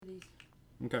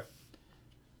Okay.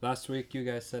 Last week you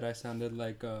guys said I sounded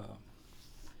like Are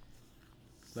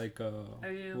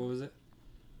you? what was it?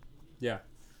 Yeah.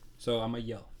 So I'm gonna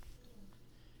yell.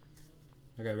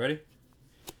 Okay, ready?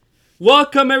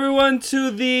 Welcome everyone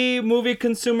to the Movie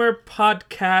Consumer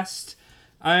Podcast.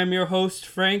 I am your host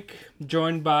Frank,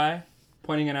 joined by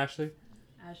pointing at Ashley.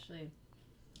 Ashley.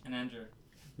 And Andrew.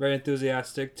 Very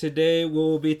enthusiastic. Today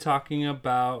we'll be talking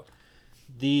about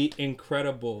The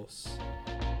Incredibles.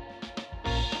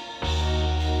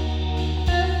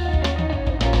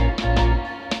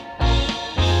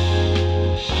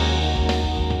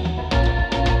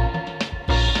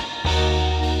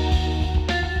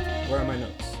 Where are my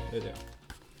notes? There they are.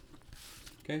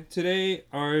 Okay, today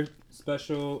our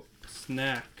special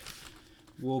snack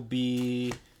will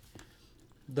be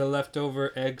the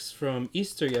leftover eggs from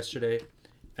Easter yesterday.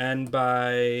 And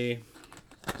by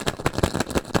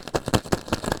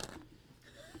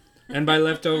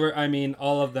leftover, I mean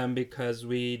all of them, because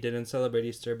we didn't celebrate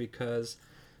Easter, because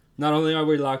not only are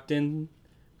we locked in,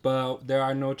 but there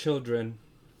are no children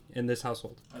in this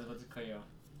household. I was about to call you out.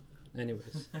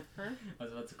 Anyways. I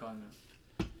was about to call him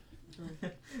out.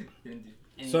 Didn't do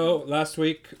anything. So last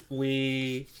week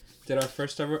we did our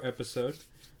first ever episode.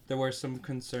 There were some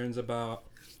concerns about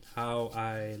how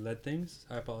I led things.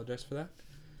 I apologize for that.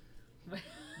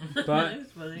 But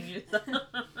Exposing yourself.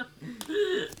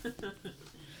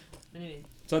 Anyway.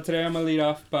 so today I'm gonna lead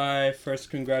off by first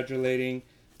congratulating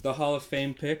the Hall of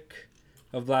Fame pick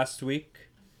of last week,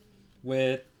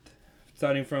 with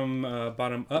starting from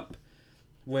bottom up,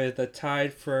 with a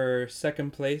tied for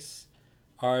second place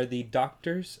are the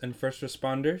doctors and first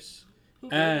responders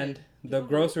and the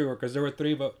grocery workers. There were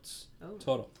 3 votes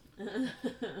total.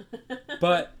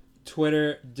 But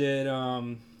Twitter did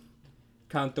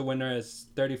count the winner as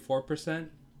 34%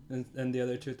 and the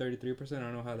other two 33%. I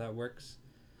don't know how that works.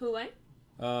 Who won?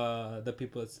 The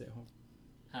people that stay home.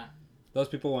 Huh. Those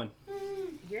people won.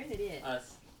 You're an idiot.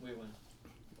 Us. We won.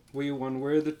 We won.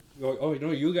 We're the... Oh,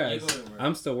 no, you guys. You go to work.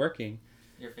 I'm still working.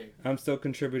 You're fake. I'm still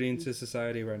contributing to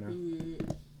society right now.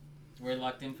 We're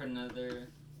locked in for another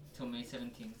till May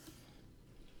 17th.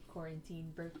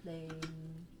 Quarantine birthday.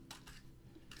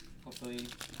 Hopefully,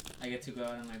 I get to go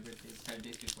out on my birthday. It's 5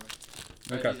 days before.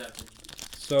 5 Okay. days after.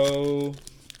 So,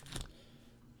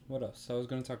 what else? I was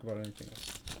going to talk about anything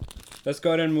else. Let's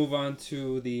go ahead and move on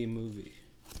to the movie.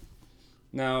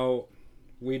 Now,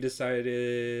 we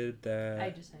decided that...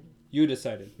 I decided. You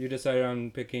decided. You decided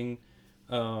on picking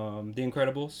The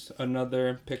Incredibles,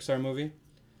 another Pixar movie.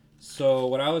 So,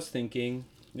 what I was thinking,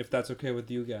 if that's okay with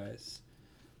you guys,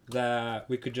 that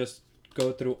we could just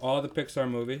go through all the Pixar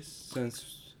movies,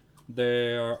 since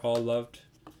they are all loved.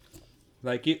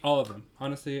 Like, all of them.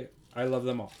 Honestly, I love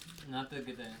them all. Not the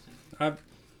good answer.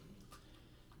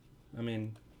 I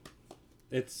mean,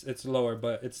 it's lower,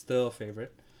 but it's still a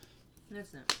favorite. No,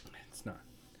 it's not. It's not.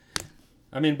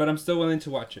 I mean, but I'm still willing to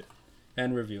watch it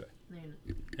and review it. No,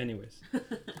 you're Anyways.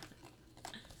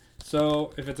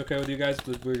 So, if it's okay with you guys,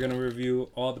 we're going to review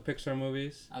all the Pixar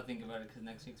movies. I'll think about it because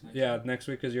next week's my Yeah, turn. next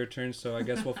week is your turn, so I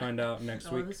guess we'll find out next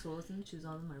all week. the schools and choose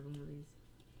all the Marvel movies.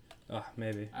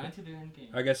 Maybe. I went to do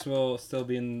Endgame. I guess we'll still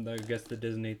be in, the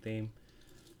Disney theme.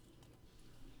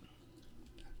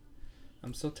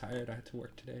 I'm so tired. I had to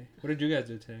work today. What did you guys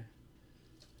do today?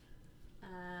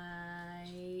 I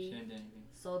Shouldn't do anything.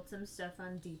 sold some stuff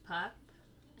on Depop,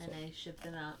 and I shipped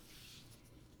them out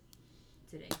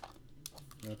today.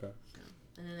 Okay.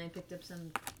 And then I picked up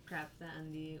some crap that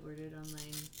Andy ordered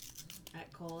online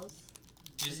at Kohl's.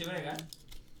 Did you see what I got?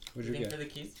 What did you Thing get? for the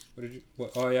keys? What did you...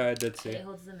 What? Oh, yeah, I did see. It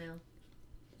holds the mail.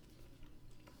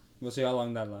 We'll see how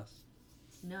long that lasts.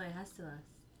 No, it has to last.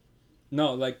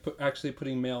 No, like actually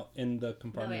putting mail in the No,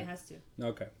 compartment. it has to.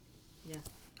 Okay. Yeah.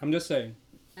 I'm just saying.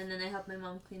 And then I helped my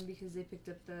mom clean because they picked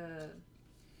up the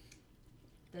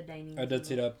dining. I did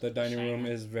see that the dining Shine. room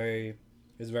is very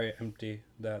empty,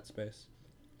 that space.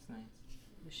 It's nice.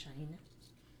 The shine.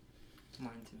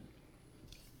 Mine too.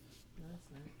 No,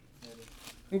 it's not. Yeah, it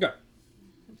is. Okay.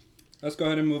 Let's go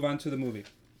ahead and move on to the movie.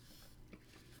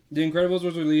 The Incredibles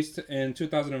was released in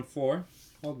 2004.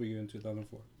 How old were you in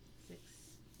 2004? 6.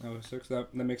 I was 6.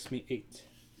 That makes me 8.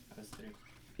 I was 3.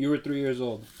 You were 3 years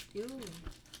old. Ew.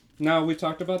 Now, we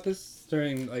talked about this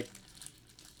during,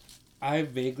 I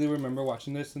vaguely remember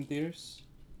watching this in theaters.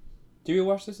 Did you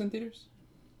watch this in theaters?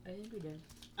 I think we did.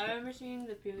 I remember seeing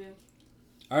the preview.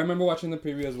 I remember watching the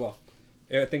preview as well.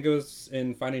 I think it was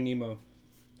in Finding Nemo.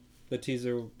 The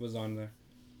teaser was on there.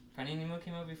 Finding Nemo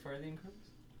came out before The Incredibles?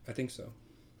 I think so.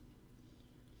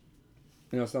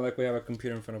 It's not like we have a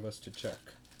computer in front of us to check.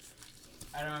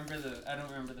 I don't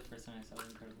remember the first time I saw The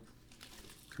Incredibles.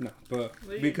 No, but What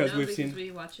do you because know? we've Because seen we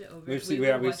watch it over.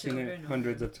 we've watch seen over it and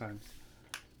hundreds over. of times.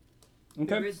 We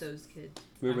Okay, were those kids.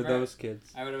 we were Remember- those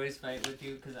kids. I would always fight with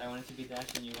you because I wanted to be Dash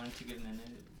and you wanted to give Nene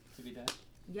to be Dash.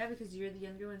 Yeah, because you're the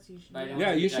younger one, so you should. But I be don't Yeah,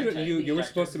 want to you be should. Jack Jack. You were Jack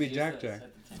supposed to Jack be was Jack useless Jack.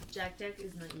 at the time. Jack Jack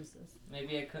is not useless.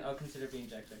 Maybe I'll consider being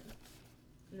Jack Jack.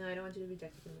 No, I don't want you to be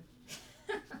Jack Jack.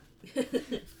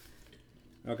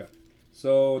 Okay,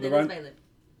 so the run Violet.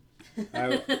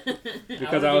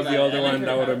 because I I would was be the Violet. older I like one, her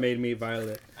that would have power. made me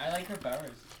Violet. I like her powers.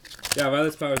 Yeah,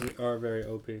 Violet's powers are very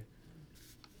OP,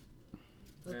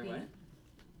 Very what?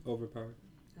 overpowered.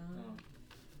 Oh.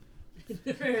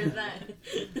 Never heard that.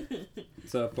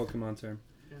 It's a Pokemon term.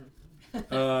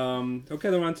 Okay,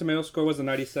 the Rotten Tomato score was a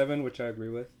 97, which I agree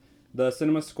with. The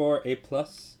Cinema score, A+.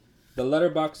 The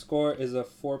Letterboxd score is a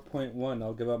 4.1.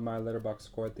 I'll give up my Letterboxd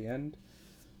score at the end.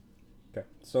 Okay,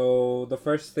 so the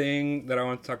first thing that I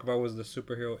want to talk about was the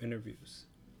superhero interviews.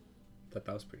 Thought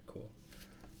that was pretty cool.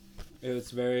 It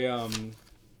was very,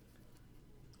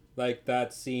 like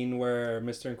that scene where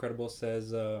Mr. Incredible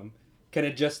says, can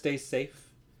it just stay safe?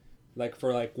 Like,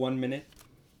 for like 1 minute.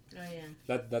 Oh yeah.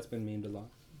 That's been memed a lot.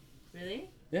 Really?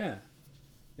 Yeah.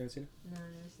 You ever seen it? No,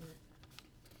 I've never seen it.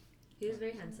 He was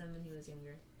very handsome when he was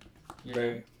younger. You're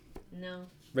Very, down? No.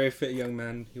 very fit young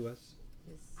man he was.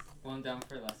 He's... Well, I'm down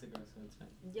for Elastigirl, so it's fine.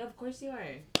 Yeah, of course you are.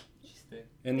 She's thick.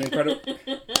 In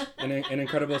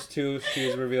Incredibles 2,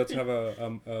 she's revealed to have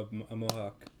a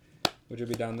mohawk. Would you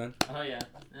be down then? Oh yeah.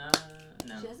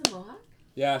 No. She has a mohawk?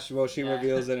 Yeah, she Yeah.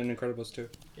 reveals it in Incredibles 2.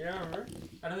 You don't remember?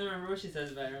 I don't remember what she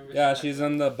says, but I remember. Yeah, she she's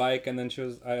on the bike, and then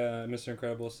Mr.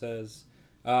 Incredible says,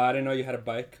 I didn't know you had a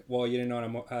bike. Well, you didn't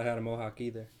know I had a mohawk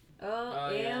either. Oh, Oh,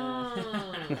 ew.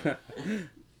 yeah.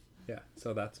 Yeah,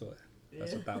 so that's what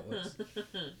that was.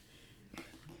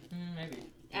 Maybe.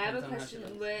 I have a Depends on how she question.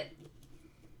 looks. What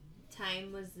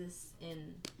time was this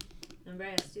in? Remember I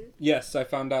asked you? Yes, I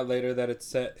found out later that it's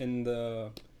set in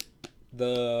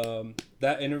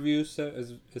that interview is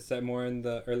set more in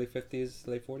the early 50s,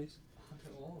 late 40s? Oh,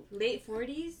 they're old. Late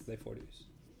 40s? Late 40s.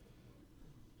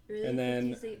 Early And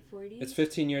then 50s, late 40s? It's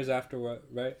 15 years after what,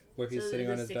 right? Where he's so sitting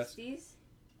the on his 60s? desk.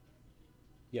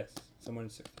 Yes, somewhere in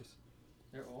the 60s.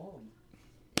 They're old.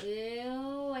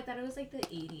 Ew, I thought it was like the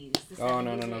 80s. The 70s Oh,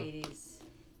 no, or no. 80s.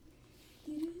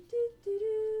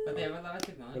 But they have a lot of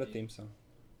technology. What a theme song.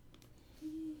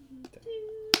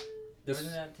 There This-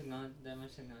 wasn't that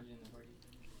much technology in the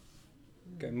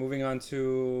 40s. Okay, moving on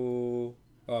to...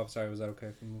 Oh, sorry, was that okay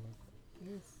if we move on?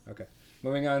 Yes.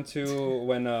 Moving on to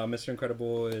when Mr.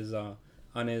 Incredible is on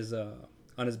his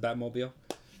Batmobile.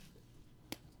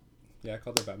 Yeah, I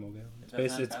called it Batmobile. That's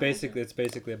not It's Batmobile?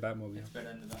 basically a Batmobile. It's better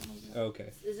than the Batmobile.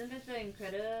 Okay. Isn't it the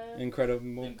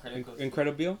Incredible.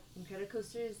 Incredible.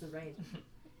 Incredicoaster is the ride.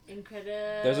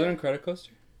 There's an Incredicoaster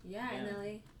Yeah, in Yeah.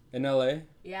 LA. in LA.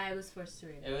 Yeah, I was forced to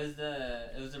ride. It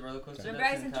was the roller coaster Remember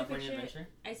that's I in sent you a California picture? Adventure.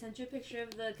 I sent you a picture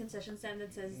of the concession stand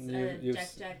that says You Jack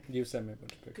Jack. You sent me a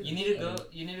bunch of pictures. You need to go.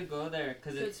 You need to go there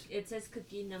because it's. It says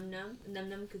cookie num num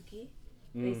cookie.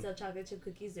 They Mm. sell chocolate chip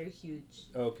cookies. They're huge.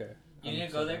 Okay. You need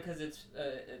to go there because it's.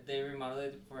 They remodeled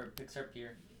it for Pixar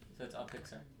Pier, so it's all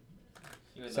Pixar.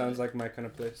 You would Sounds love like my kind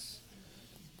of place.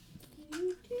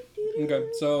 Okay,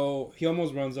 so he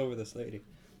almost runs over this lady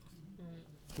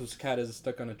whose cat is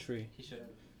stuck on a tree. it. He should have.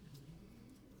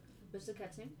 What's the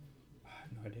cat's name? I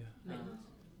have no idea. Mittens.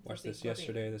 Watched Fluffy, this Fluffy.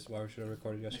 yesterday. This is why we should have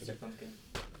recorded yesterday. Mr. Pumpkin.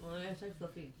 Oh, it's like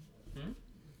Fluffy. Hmm?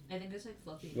 I think it's like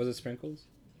Fluffy. Was it Sprinkles?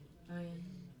 Oh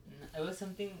yeah. It was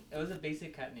something. It was a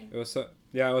basic cat name. It was it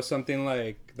was something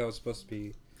like that was supposed to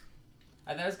be.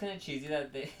 I thought it was kind of cheesy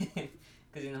that they,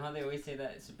 because you know how they always say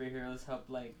that superheroes help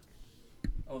like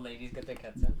old ladies get their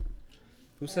cats out.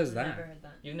 Who says I've that? Never heard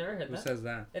that. You've never heard Who that? says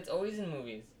that? It's always in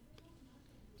movies.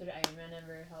 Did Iron Man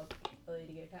ever help a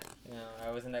lady get a cat? No,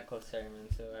 I wasn't that close to Iron Man,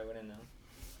 so I wouldn't know.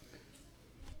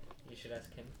 You should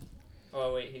ask him.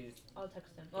 Oh wait, he's. I'll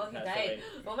text him. Oh, he Passed died. away.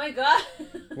 Oh my god.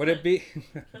 Would it be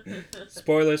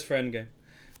spoilers for Endgame?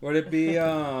 Would it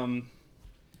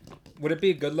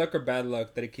be good luck or bad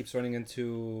luck that he keeps running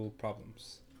into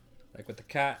problems, like with the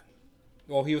cat?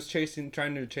 Well, he was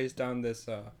trying to chase down these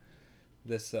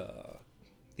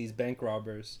bank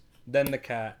robbers, then the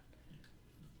cat,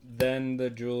 then the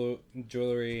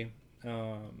jewelry,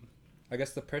 I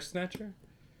guess the purse snatcher,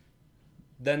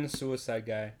 then the suicide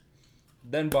guy,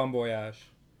 then Bon Voyage,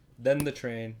 then the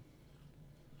train,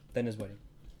 then his wedding.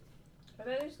 I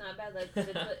bet it's not bad luck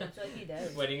because it's what he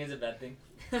does. Wedding is a bad thing.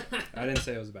 I didn't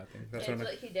say it was a bad thing. That's It's what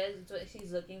what he does. It's what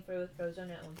he's looking for with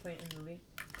Frozone at one point in the movie.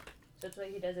 So it's what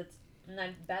he does. It's not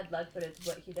bad luck, but it's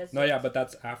what he does. No, yeah, but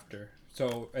that's after.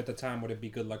 So at the time, would it be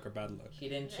good luck or bad luck? He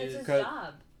didn't It's choose. his Cause-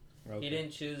 job. Okay. He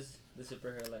didn't choose the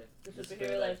superhero life. The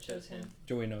superhero life chose him.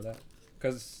 Do we know that?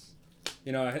 Because,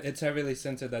 it's heavily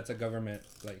censored. That's a government,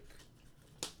 like...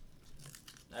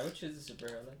 I would choose the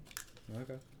superhero life.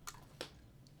 Okay.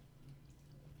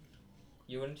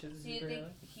 You wouldn't choose the So you superhero think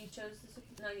life? he chose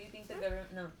the... No, you think the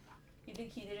government... No. You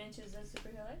think he didn't choose the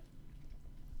superhero life?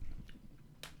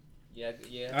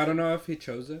 Yeah. I don't know if he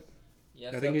chose it. Yeah,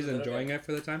 I think he's enjoying it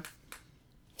for the time.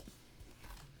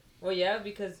 Well, yeah,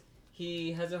 because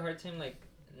he has a hard time, like,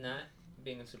 not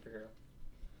being a superhero.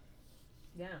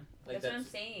 Yeah. Like, that's what I'm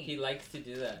saying. He likes to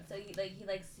do that. So he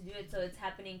likes to do it, so it's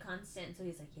happening constant, so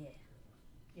he's like, yeah.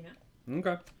 You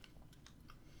know?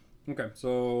 Okay,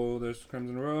 so there's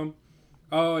Crimson Room.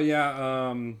 Oh,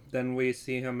 yeah, then we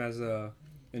see him as a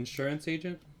insurance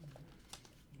agent.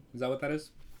 Is that what that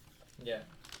is? Yeah.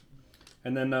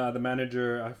 And then the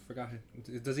manager, I forgot.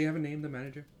 Does he have a name, the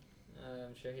manager?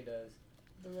 I'm sure he does.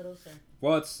 The little sir.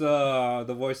 Well, it's the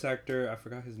voice actor. I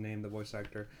forgot his name, the voice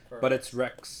actor. But it's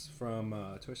Rex from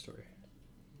Toy Story.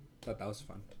 Thought that was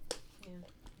fun. Yeah.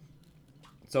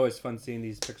 It's always fun seeing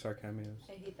these Pixar cameos.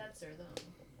 I hate that sir,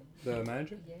 though. The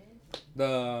manager? Yes.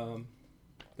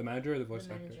 The manager or the voice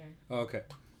The actor? manager. Oh, okay.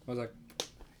 I was like,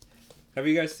 have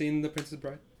you guys seen The Princess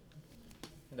Bride?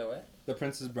 The what? The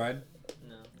Princess Bride?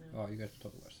 No. Oh, you guys should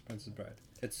totally watch The Princess Bride.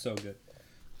 It's so good.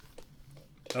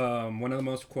 One of the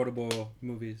most quotable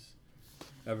movies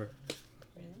ever.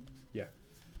 Really? Yeah.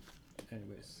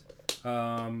 Anyways.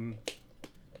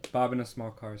 Bob in a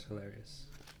Small Car is hilarious.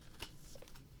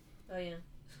 Oh, yeah.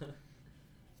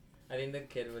 I think the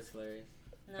kid was hilarious.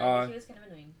 No, I think he was kind of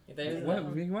annoying. You thought he was What?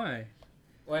 annoying? Why?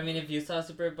 Well, I mean, if you saw a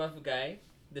super buff guy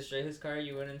destroy his car,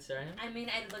 you wouldn't stare at him? I mean,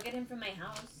 I'd look at him from my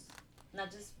house.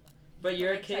 Not just... But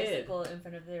you're a like, kid. tricycle in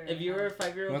front of their If you were a house.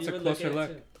 5-year-old, What's you a would look at closer it look?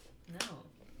 too. No.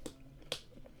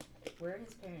 Where are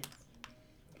his parents?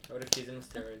 I would have teased him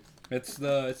with steroids. It's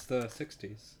the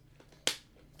 60s.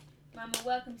 Mama,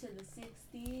 welcome to the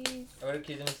 60s. I would have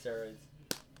teased him with steroids.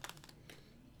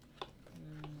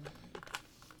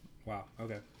 Wow.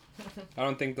 Okay. I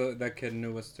don't think that kid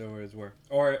knew what steroids were,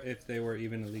 or if they were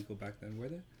even illegal back then. Were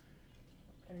they?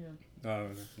 I don't know. Oh,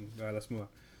 okay. All right, let's move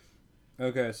on.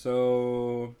 Okay,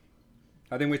 so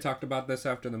I think we talked about this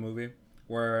after the movie,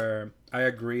 where I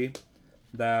agree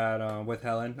that with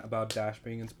Helen about Dash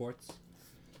being in sports.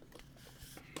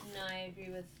 No, I agree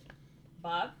with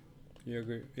Bob. You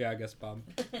agree? Yeah, I guess Bob.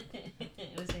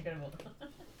 It was incredible.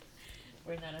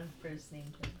 We're not on first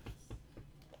name terms.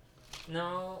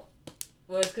 No.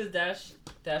 Well, it's because Dash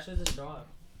was a straw.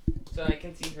 So I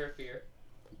can see her fear.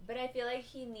 But I feel like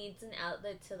he needs an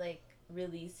outlet to, like,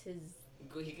 release his...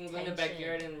 He can go in the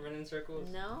backyard and run in circles.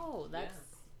 No, that's...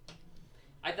 Yeah.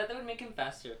 I thought that would make him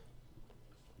faster.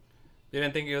 You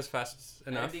didn't think he was fast I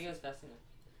enough? didn't think it was fast enough.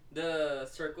 The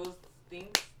circles things,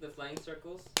 the flying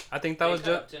circles. I think that they was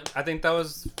caught up just. to him. I think that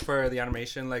was for the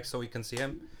animation, like so we can see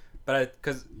him, but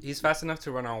because he's fast enough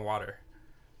to run on water.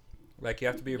 Like you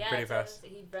have to be pretty fast.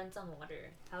 He runs on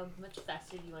water. How much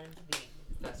faster do you want him to be?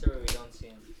 Faster where we don't see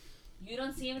him. You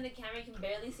don't see him in the camera. You can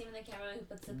barely see him in the camera when he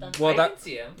puts the thumb. Well, I can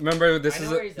see him. Remember, this I is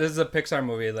know where he's this is a Pixar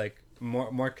movie. Like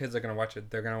more kids are gonna watch it.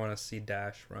 They're gonna want to see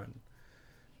Dash run.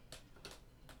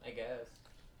 I guess,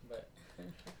 but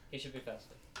he should be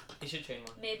faster. He should train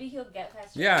more. Maybe he'll get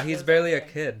faster. Yeah, when he he's goes barely a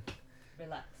older. kid.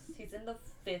 Relax. He's in the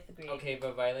 5th grade. Okay,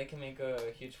 but Violet can make a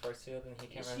huge force field and he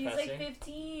can run She's faster. like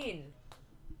 15.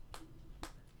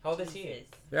 How old is he? Jesus.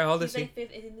 Yeah, how old is He's he?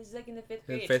 like he's like in the 5th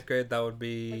In grade. 5th grade, that would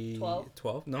be Like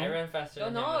 12? No. I ran faster Oh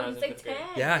than him when I no, was he's in like 5th grade. 10.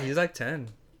 Yeah, he's like 10.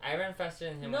 I ran faster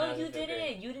than him when I No, was you in 5th grade.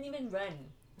 didn't. You didn't even run.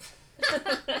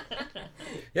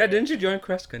 Yeah, didn't you join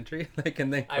cross country? Like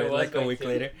and then I quit was like a going week to.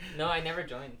 later? No, I never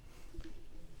joined.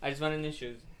 I just wanted new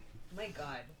shoes. Oh my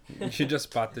god. You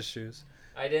just bought the shoes.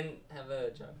 I didn't have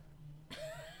a job.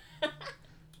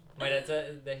 My dad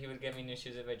said that he would get me new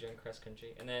shoes if I joined cross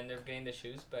country, and I ended up getting the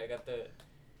shoes, but I got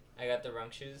the wrong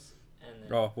shoes, and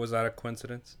then Oh, was that a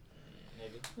coincidence?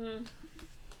 maybe.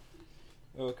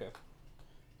 Okay.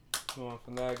 Well,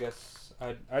 from that, I guess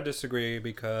I disagree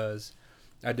because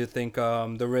I do think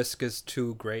the risk is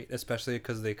too great, especially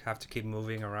because they have to keep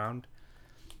moving around,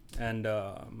 and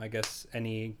I guess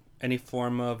any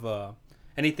form of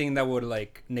anything that would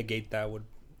like negate that would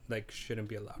like shouldn't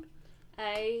be allowed.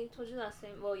 I told you last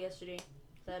time, well, yesterday,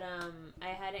 that I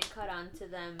hadn't caught on to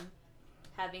them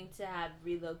having to have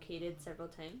relocated several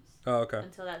times. Oh, okay.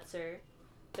 Until that sir,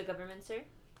 the government sir.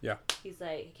 Yeah. He's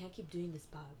like, I can't keep doing this,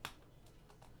 Bob.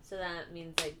 So that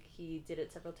means like he did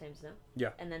it several times now. Yeah.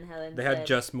 And then Helen They said, had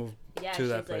just moved yeah, to she's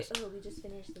that place. like, oh, we just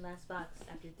finished the last box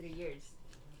after 3 years.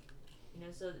 You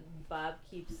know, so Bob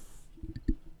keeps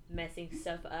messing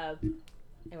stuff up.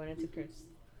 I wanted to curse.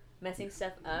 messing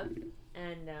stuff up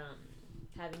and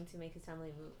having to make his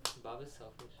family move. Bob is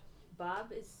selfish.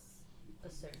 Bob is a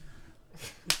sir.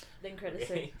 Then credit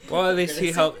sir. Well, at least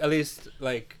he helped. At least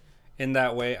like in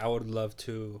that way, I would love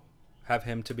to have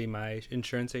him to be my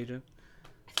insurance agent.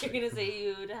 You're gonna say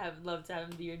you would love to have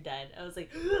him be your dad. I was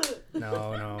like,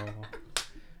 No.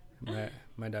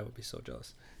 My dad would be so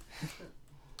jealous.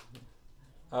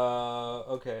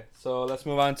 Okay, so let's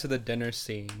move on to the dinner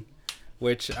scene,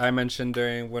 which I mentioned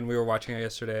when we were watching it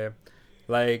yesterday.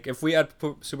 Like, if we had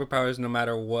superpowers, no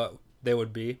matter what they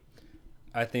would be,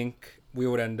 I think we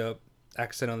would end up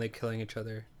accidentally killing each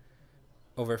other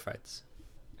over fights.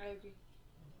 I agree.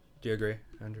 Do you agree,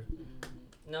 Andrew?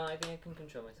 No, I think I can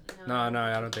control myself. No,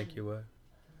 I don't think you would.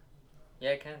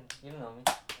 Yeah, I can. You don't know me.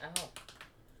 I hope.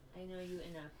 I know you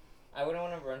enough. I wouldn't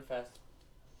want to run fast.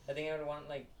 I think I would want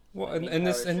like. Well, lightning in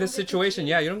powers. this situation,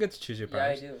 yeah, you don't get to choose your Yeah, I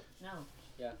powers. do. No.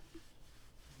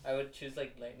 I would choose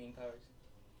like lightning powers.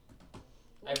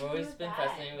 What I've do you always do with been that?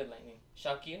 fascinated with lightning.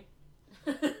 Shock you?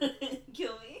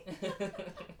 Kill me.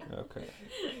 Okay.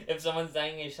 If someone's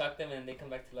dying, you shock them and they come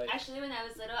back to life. Actually, when I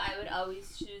was little, I would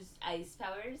always choose ice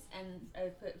powers, and I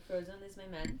would put Frozen as my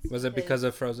man. Was it because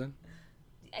of Frozen?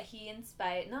 He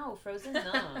inspired? No, Frozen.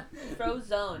 No,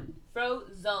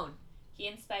 Frozone. He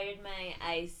inspired my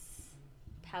ice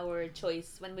power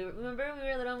choice. When we were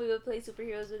little, and we would play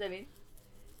superheroes with Evan.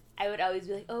 I would always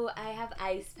be like, "Oh, I have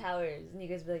ice powers," and you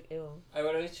guys would be like, "Ew." I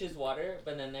would always choose water,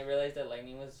 but then I realized that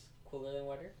lightning was cooler than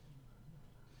water.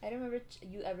 I don't remember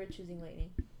you ever choosing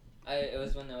lightning. It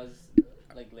was when I was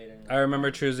like later. I remember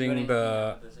choosing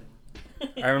I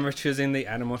I remember choosing the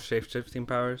animal shape-shifting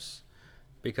powers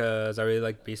because I really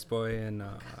like Beast Boy and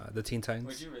the Teen Titans.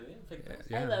 Would you really? Pick those?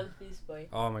 Yeah. I love Beast Boy.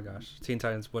 Oh my gosh, Teen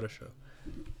Titans, what a show.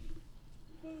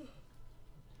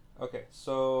 Okay,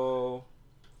 so...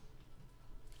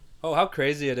 Oh, how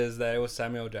crazy it is that it was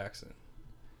Samuel Jackson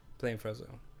playing Frozen.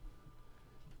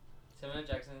 Samuel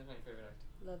Jackson is my favorite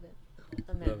actor. Love it.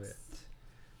 Immense. Love it.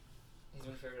 He's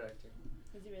my favorite actor.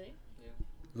 Is he really?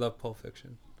 Love Pulp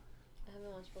Fiction. I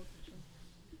haven't watched Pulp Fiction.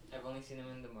 I've only seen him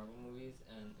in the Marvel movies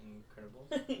and Incredible,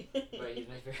 but he's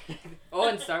my favorite. Oh,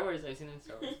 and Star Wars. I've seen him in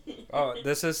Star Wars. Oh,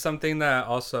 this is something that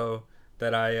also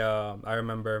that I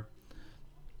remember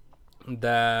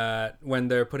that when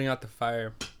they're putting out the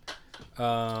fire,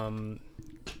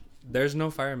 there's no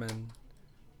firemen.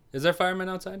 Is there firemen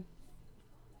outside?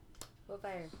 What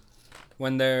fire?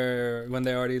 When they're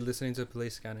already listening to the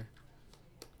police scanner.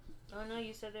 Oh no,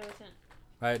 you said there wasn't.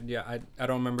 I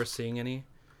don't remember seeing any.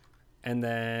 And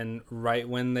then right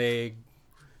when they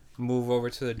move over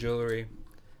to the jewelry,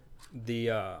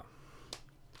 the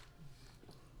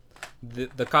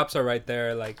cops are right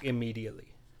there like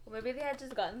immediately. Well, maybe they had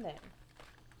just gotten there.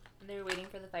 And they were waiting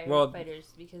for the Well- firefighters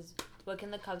because what can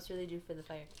the cops really do for the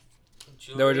fire?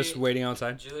 They were just waiting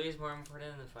outside. Jewelry is more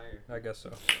important than fire. I guess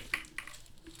so.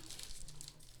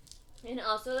 And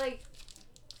also, like,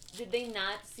 did they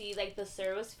not see like the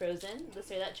sir was frozen? The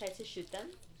sir that tried to shoot them.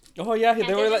 Oh yeah, Can't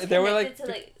they were just like connect it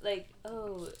to like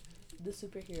oh, the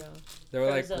superhero. they were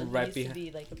like Frozen, who right used to behind.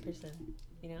 be like a person,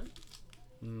 you know.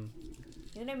 Mm.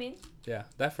 You know what I mean? Yeah,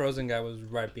 that Frozen guy was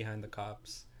right behind the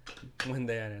cops when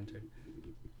they had entered.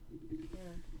 Yeah.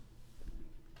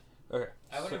 Okay.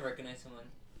 I wouldn't recognize someone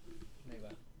like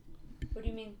that. What do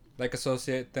you mean? Like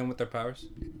associate them with their powers?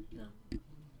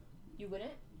 You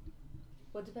wouldn't?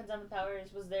 What depends on the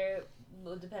powers? Was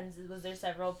there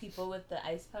several people with the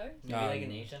ice powers? Maybe like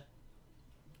in Asia.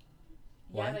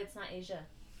 Why? Yeah, but it's not Asia.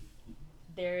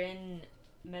 They're in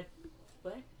New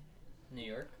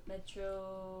York.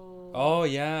 Metro. Oh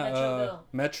yeah,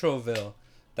 Metroville.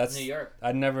 That's New York.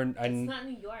 I never It's not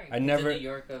New York. I never It's in New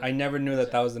York of I never knew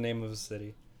that was the name of a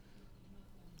city.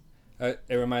 It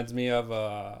reminds me of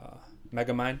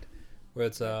Megamind, where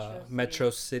it's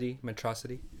Metro City.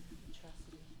 Atrocity.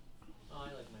 Oh, I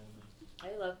like my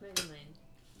own. I love Megamind.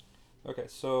 Okay,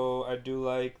 so I do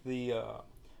like the.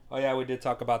 Oh yeah, we did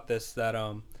talk about this that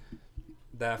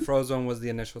that Frozone was the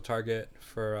initial target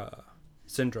for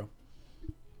Syndrome.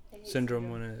 I hate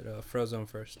Syndrome wanted Frozone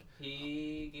first.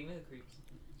 He gave me the creeps.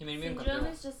 He made me Syndrome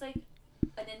uncomfortable. is just like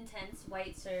an intense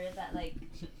white sir that like,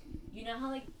 you know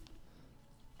how like.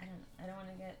 I don't want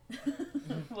to get.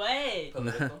 What?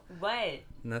 Political. What?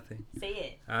 Nothing. Say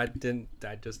it. I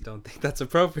just don't think that's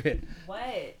appropriate.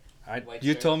 What? White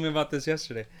You sir. told me about this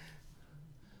yesterday.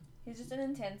 He's just an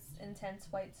intense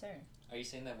white sir. Are you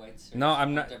saying that white sir? No,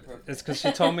 I'm not. It's because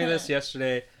she told me this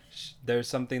yesterday. There's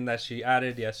something that she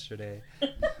added yesterday.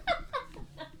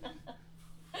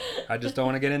 I just don't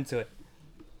want to get into it.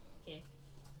 Okay.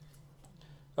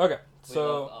 Okay, We so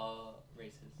love all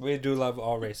races. we do love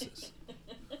all races.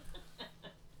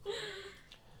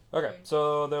 Okay,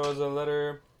 so there was a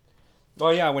letter. Oh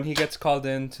yeah, when he gets called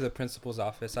into the principal's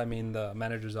office, I mean the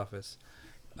manager's office,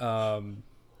 um,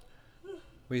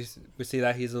 we see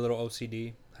that he's a little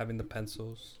OCD, having the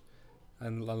pencils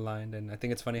and aligned, and I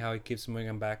think it's funny how he keeps moving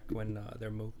them back when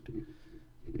they're moved.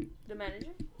 The manager?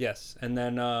 Yes, and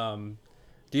then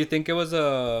do you think it was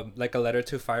a letter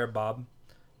to fire Bob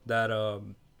that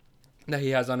that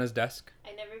he has on his desk?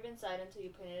 I never even saw it until you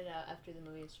pointed it out after the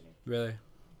movie yesterday. Really?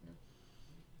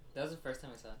 That was the first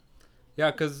time I saw it.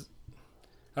 Yeah, cause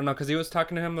I don't know, cause he was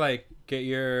talking to him like, get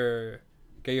your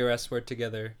S word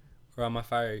together, or I'm gonna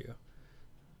fire you.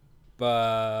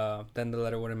 But then the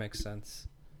letter wouldn't make sense.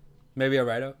 Maybe a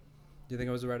write up. Do you think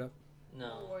it was a write up?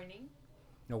 No. Warning.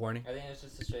 No warning. I think it was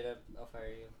just a straight up, I'll fire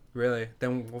you. Really?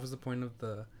 Then what was the point of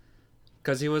the?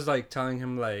 Cause he was like telling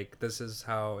him like, this is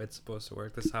how it's supposed to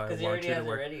work. This is how I Because he want already you to has it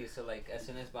work. ready, so like as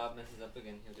soon as Bob messes up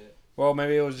again, he'll do it. Well,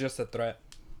 maybe it was just a threat.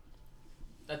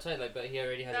 That's right, like, but he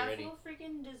already has That it ready. fool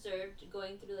freaking deserved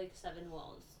going through like 7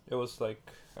 walls. It was like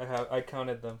I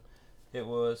counted them. It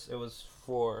was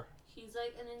 4. He's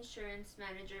like an insurance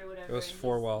manager or whatever. It was and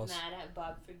 4 he's walls. Mad at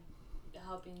Bob for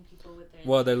helping people with their.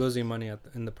 Well, they're insurance. losing money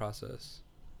in the process.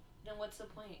 Then what's the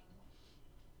point?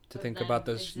 To Of think them about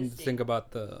existing. think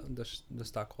about the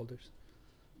stockholders.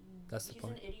 That's the He's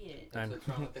point. an idiot. I That's know. what's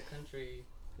wrong with the country.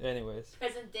 Anyways.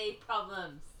 Present day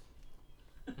problems.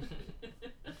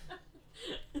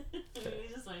 We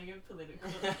just want to get political,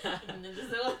 and then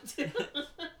just want to.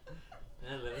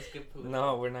 Yeah, let us get political.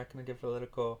 No, we're not gonna get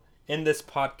political in this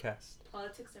podcast.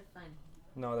 Politics are fun.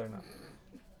 No, they're not.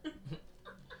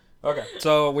 Okay,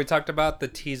 so we talked about the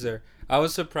teaser. I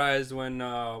was surprised when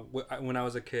I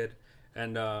was a kid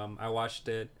and I watched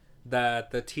it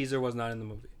that the teaser was not in the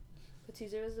movie. The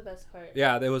teaser was the best part.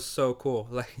 Yeah, it was so cool.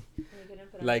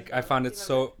 Like I found it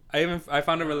so I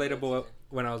found it relatable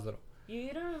when I was little.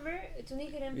 You don't remember? It's when he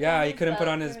couldn't. Yeah, he his couldn't put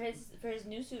belt on his for his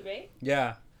new suit, right?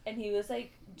 Yeah, And he was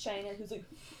like China, who's like.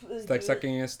 it's like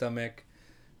sucking his stomach.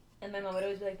 And my mom would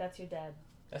always be like, "That's your dad."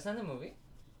 That's not the movie?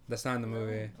 That's not in the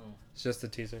movie. Oh. It's just a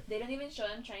teaser. They don't even show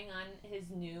him trying on his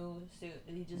new suit.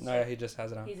 He just. No, yeah, he just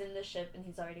has it on. He's in the ship and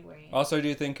he's already wearing it. Also, do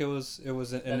you think it was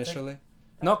That's initially?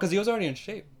 No, because he was already in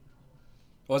shape.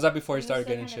 Or was that before he started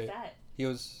still getting in kinda shape? fat. He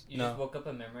was You no. just woke up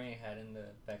a memory I had in the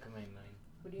back of my mind.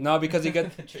 What do you No, because he The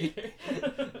gets trailer.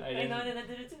 I know, and that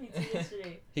did it to me too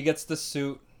yesterday. he gets the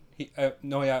suit. He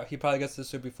probably gets the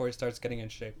suit before he starts getting in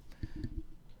shape.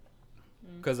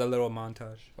 Because a little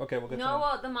montage. Okay, we'll get to No, that.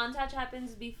 well, the montage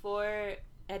happens before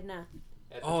Edna.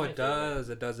 That's Oh, my it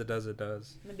favorite. does. It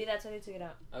does. Maybe that's why they took it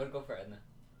out. I would go for Edna.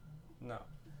 No.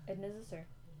 Edna's a sir.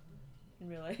 In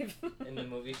real life. In the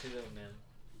movie, she's a man.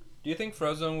 Do you think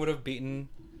Frozen would have beaten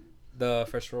the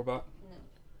first robot?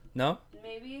 No.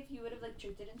 Maybe if you would have like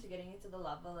tricked it into getting into the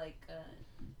lava, like.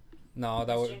 No,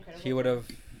 that Mr. would Incredible?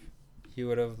 he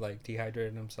would have like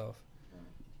dehydrated himself.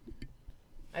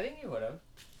 I think he would have.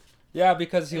 Yeah,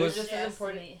 because he He was was. just as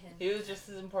important. Underestimate him. He was just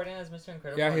as important as Mr.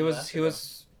 Incredible. Yeah, in he was. Jurassic He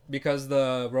was because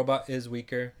the robot is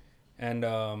weaker, and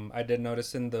I did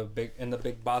notice in the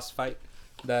big boss fight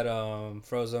that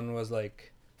Frozen was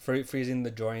like freezing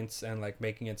the joints and like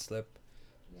making it slip.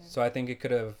 Yeah. So I think it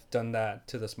could have done that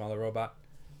to the smaller robot.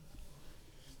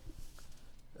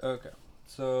 Okay,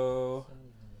 so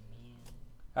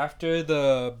after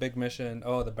the big mission,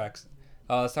 the backs.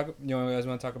 Let's talk. You guys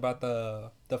want to talk about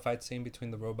the fight scene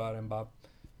between the robot and Bob?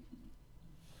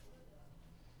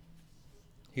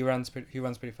 He runs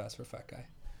pretty fast for a fat guy.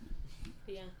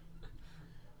 Yeah.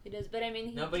 He does, but I mean,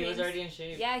 he No, but he was trains- already in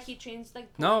shape. Yeah, he trains like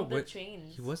No, pulling the but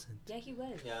trains. He wasn't. Yeah, he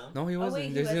was. Yeah. No, he Oh, wasn't. wait,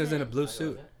 he He was in a wasn't. blue Oh,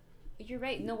 suit. was it? You're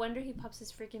right. No wonder he pops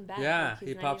his freaking back. Yeah, like, he's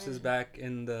he not pops his even- back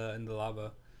in the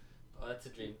lava. Oh, that's a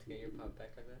dream to get your pop back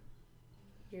like that.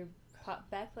 Your pop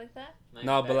back like that? My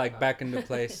No, but like pop. back into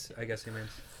place, I guess he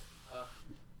means. Oh.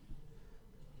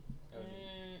 That would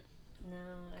be- No.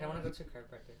 I want to go to a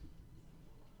chiropractor.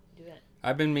 do it.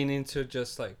 I've been meaning to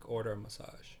just like order a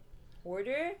massage.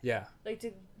 Order? Yeah. Like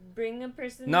to bring a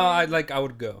person? No, in? I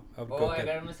would go. I would Oh, go I got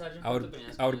get. a massage. In I would Puerto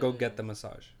Peñasco I would go the other get day. the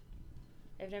massage.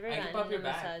 I've never I can gotten pop a your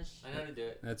back. massage. I know how to do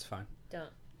it. That's fine. Don't.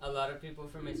 A lot of people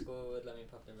from my school would let me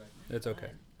pop their back. It's okay.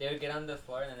 They would get on the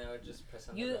floor and then I would just press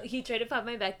on You the back. he tried to pop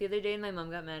my back the other day and my mom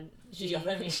got mad. She yelled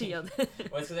at me. She yelled. Well,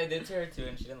 it's because I did to her too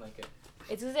and she didn't like it.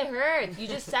 It's because it hurt. You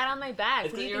just sat on my back.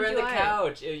 It's Who do because you you were think on you the are?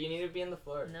 couch. You need to be on the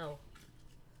floor. No.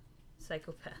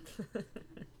 Psychopath. Once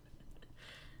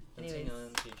Anyways. you know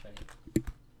until you try it.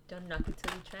 Don't knock it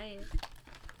till you try it.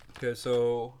 Okay,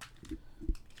 so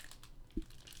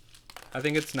I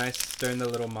think it's nice during the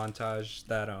little montage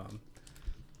that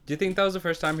do you think that was the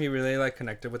first time he really like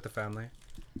connected with the family?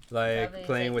 Like Probably,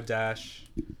 playing like- with Dash.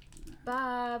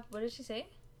 Bob, what did she say?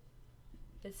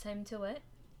 It's time to what?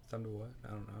 Time to what? I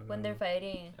don't know. When they're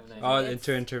fighting. Oh, It's-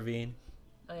 to intervene.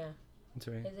 Oh yeah.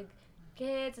 Intervene. It's like,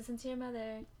 kids, listen to your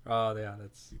mother. Oh yeah,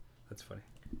 that's funny.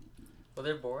 Well,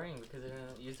 they're boring because they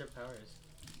don't use their powers.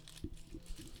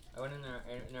 I wouldn't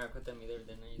interact with them either.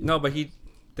 Then I use No, their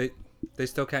but they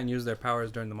still can't use their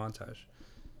powers during the montage.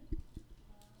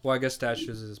 Well, I guess Stash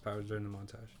uses his powers during the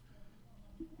montage.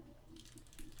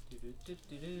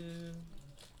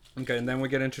 Okay, and then we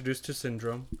get introduced to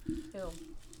Syndrome Ew.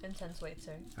 Intense weight,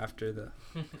 sir. after the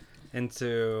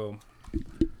into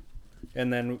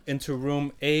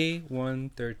room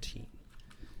A113.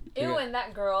 Ew, and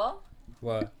that girl.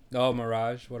 What? Oh,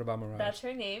 Mirage. What about Mirage? That's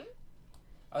her name.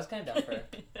 I was kind of down for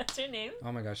it. That's her name.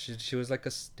 Oh my gosh, she was like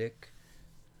a stick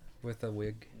with a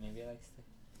wig. Maybe I like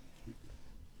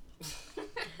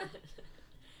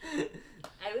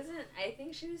I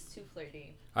think she was too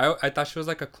flirty. I thought she was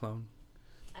like a clone.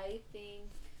 I think.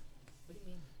 What do you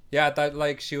mean? Yeah, I thought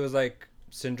like she was like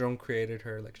Syndrome created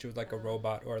her, like she was like a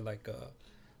robot or like a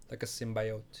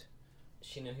symbiote.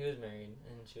 She knew he was married,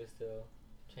 and she was still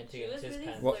trying to She get was into his really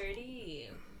pants. What- flirty.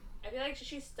 I feel like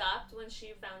she stopped when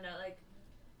she found out like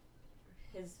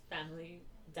his family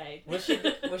died. Was she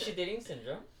dating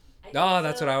Syndrome? I No, think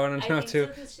that's so. what I wanted to know, think too.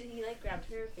 So, 'cause he like grabbed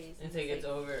her face. And was like it's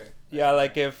over. Yeah,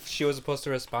 like if she was supposed to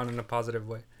respond in a positive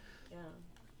way. Yeah.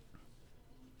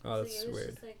 Oh, So that's it was weird.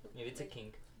 just, like, Maybe it's a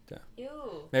kink.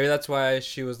 Ew. Maybe that's why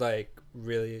she was like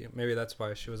really. Maybe that's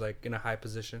why she was like in a high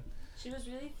position. She was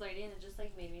really flirty and it just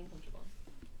like made me uncomfortable.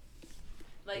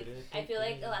 Like I feel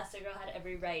like Elastigirl had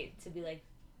every right to be like.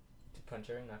 To punch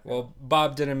her and knock her. Well,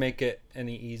 Bob didn't make it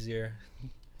any easier.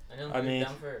 I know. I He was mean,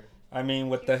 down for her. I mean,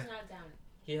 with He the was not down.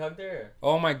 He hugged her.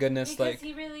 oh my goodness, Because like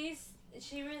she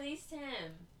released him.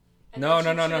 And no,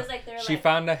 then no, she no. was like, they were She like,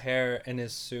 found a hair in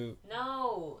his suit.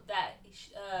 No, that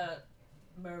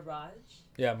Mirage.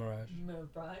 Yeah, Mirage. It's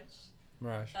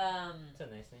a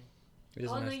nice name. It is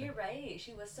Oh a no, nice name. you're right.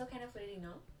 She was still kind of flirty, no?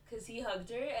 Because he hugged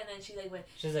her and then she like went,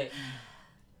 She's like,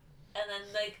 and then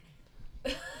like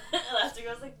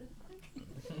Elastigirl's like,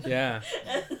 Yeah.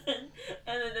 and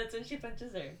then that's when she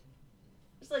punches her.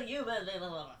 It's like you, blah, blah, blah,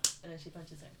 blah. And then she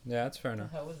punches her. Yeah, that's fair what the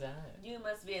enough. hell was that? You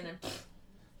must be, and then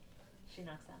she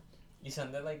knocks out. You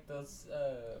sounded like those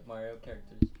Mario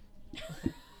characters.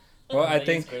 Well, I That you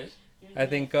think squish? I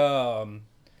think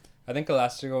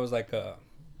Elastigirl was like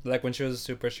when she was a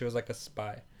super, she was like a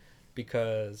spy,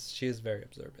 because she is very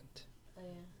observant. Oh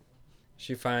yeah.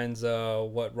 She finds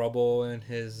what rubble in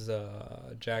his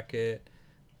jacket,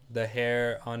 the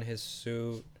hair on his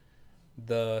suit,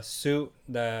 the suit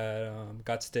that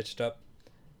got stitched up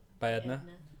by Edna.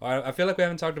 I feel like we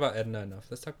haven't talked about Edna enough.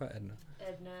 Let's talk about Edna.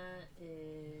 Edna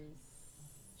is.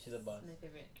 She's a boss. My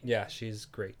favorite. Yeah, she's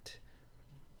great.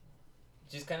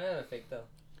 She's kind of fake though.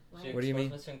 She What do you mean?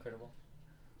 exposed Mr. Incredible.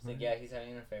 She's like, yeah, he's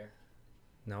having an affair.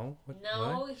 No. What?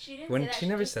 No, What? she didn't. When- say that. she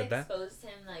never just said that. exposed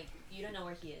him like you don't know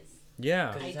where he is. Yeah.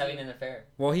 Because he's I having do. an affair.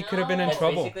 Well, he could have been in No. That's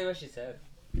trouble. basically what she said.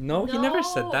 No, he never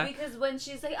said that. Because when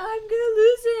she's like, I'm gonna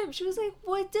lose him, she was like,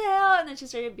 what the hell? And then she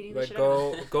started beating the Like shit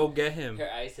out of him. go get him.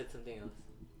 Her eyes said something else.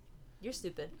 You're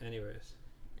stupid. Anyways.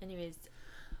 Anyways.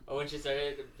 Oh, when she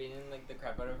started beating like the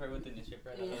crap out of her with the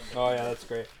newspaper. Yeah. Oh yeah, that's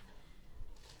great.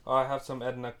 Oh, I have some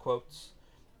Edna quotes.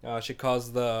 She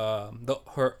calls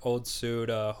her old suit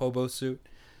hobo suit.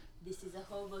 This is a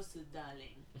hobo suit,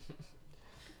 darling.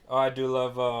 Oh, I do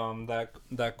love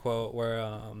that quote where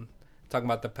talking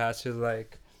about the past. She's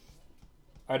like,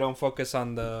 I don't focus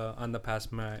on the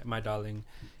past, my darling.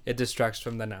 It distracts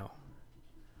from the now.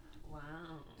 Wow.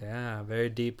 Yeah, very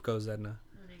deep goes Edna.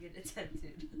 I'm gonna get it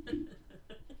tattooed.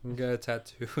 You get a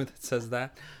tattoo that says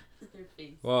that. Her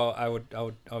face. Well, I would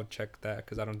check that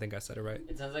because I don't think I said it right.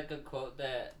 It sounds like a quote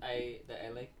that I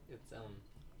like. It's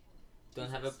don't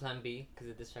have a plan B because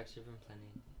it distracts you from planning.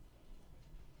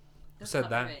 Who said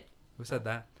that? Who said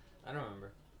that? I don't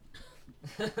remember.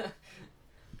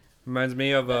 Reminds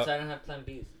me of That's why I don't have plan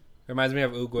Bs. Reminds me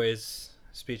of Uguay's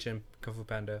speech in Kung Fu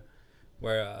Panda,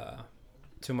 where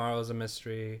tomorrow's a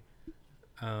mystery.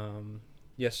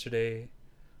 Yesterday.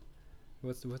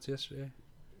 What's yesterday?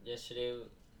 Yesterday.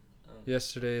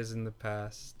 Yesterday is in the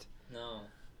past. No.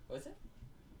 What's it?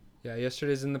 Yeah,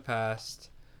 yesterday's in the past.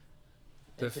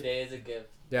 And today is a gift.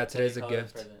 Yeah, That's why today's they a call it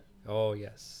gift. present. Oh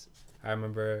yes, I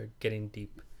remember getting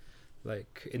deep,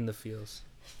 like in the feels.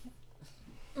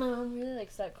 My mom really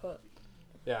likes that quote.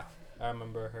 Yeah, I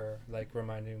remember her like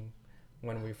reminding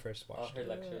when we first All watched. her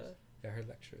lectures. Yeah, her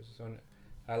lectures.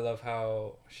 I love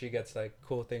how she gets like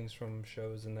cool things from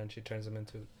shows and then she turns them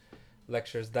into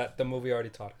lectures that the movie already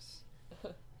taught us.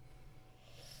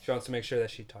 She wants to make sure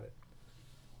that she taught it.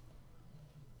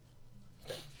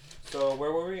 So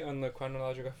where were we on the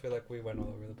chronological? I feel like we went all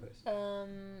over the place.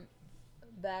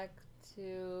 Back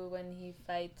to when he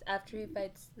fights. After he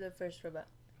fights the first robot.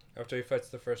 After he fights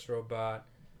the first robot,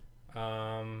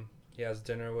 he has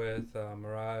dinner with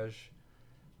Mirage,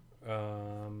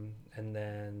 and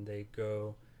then they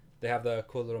have the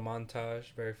cool little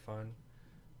montage, very fun.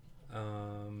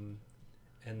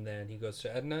 And then he goes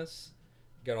to Edna's,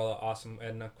 get all the awesome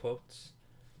Edna quotes,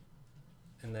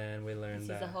 and then we learn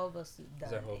that he's a hobo suit.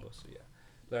 he's a hobo suit. Yeah,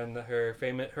 learn that her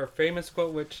famous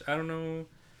quote, which I don't know.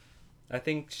 I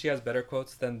think she has better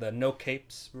quotes than the no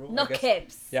capes rule. No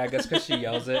capes. Yeah, I guess because she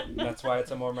yells it. That's why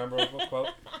it's a more memorable quote.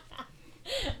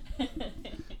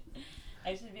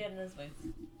 I should be in this voice.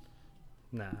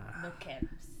 Nah. No capes.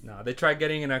 No, they tried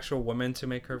getting an actual woman to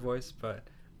make her voice, but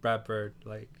Brad Bird,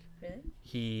 like, Really?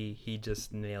 he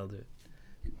just nailed it.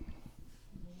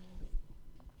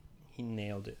 He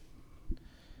nailed it.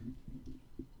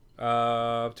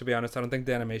 To be honest, I don't think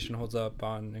the animation holds up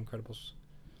on Incredibles.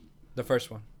 The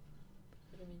first one.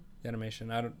 What do you mean? The animation,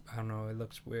 I don't know. It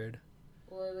looks weird.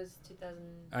 Well, it was 2000.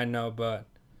 I know, but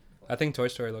I think Toy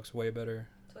Story looks way better.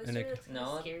 Toy And Story it- looks kind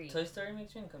of scary. Toy Story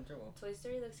makes me uncomfortable. Toy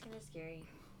Story looks kind of scary.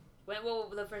 Well,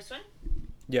 the first one.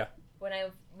 Yeah. When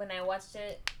I watched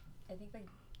it, I think like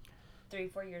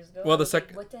 3-4 years ago. Well, I the was like,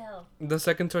 sec- what the hell? The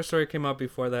second Toy Story came out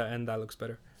before that, and that looks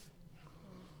better.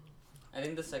 I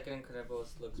think the second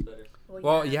Incredibles looks better.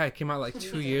 Well, yeah, it came out like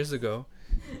 2 years ago.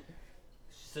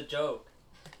 It's a joke.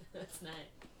 It's not.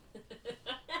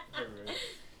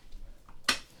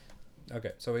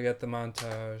 Okay, so we get the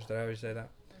montage. Did I already say that?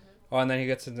 Oh, and then he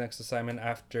gets his next assignment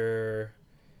after.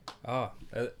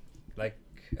 Like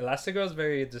Elastigirl's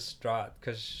very distraught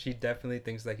because she definitely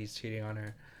thinks that he's cheating on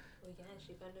her. Well, yeah,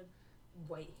 she found a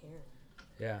white hair.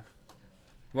 Yeah.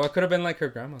 Well, it could have been like her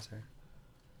grandma's hair.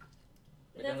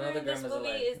 Like Never another in this grandma's movie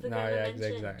alive. is the No, grandma yeah,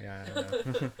 mentioned. exactly. Yeah, I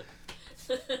don't know.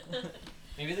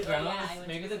 Maybe the Oh, grandma. yeah, I went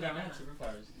Maybe to the the grandma had grandma.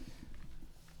 superpowers.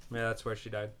 Yeah, that's where she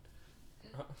died.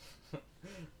 Well,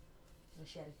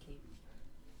 she had a cape.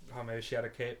 Oh, maybe she had a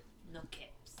cape. No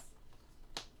capes.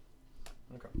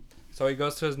 So he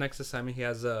goes to his next assignment. He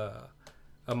has a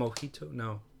mojito.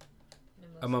 No,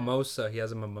 a mimosa. He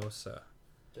has a mimosa.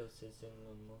 Doses and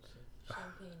mimosas.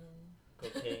 Champagne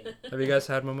Cocaine. Have you guys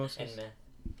had mimosas? And meth.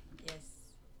 yes.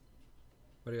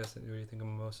 What do you guys think? What do you think of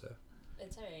mimosa?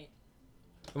 It's alright.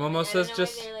 A mimosa is I don't know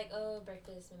just. why they're like, oh,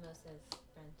 breakfast mimosas,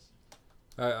 French.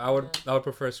 I would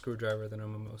prefer a screwdriver than a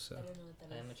mimosa. I don't know what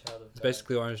that I am is. a child of It's God.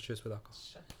 basically orange juice with alcohol.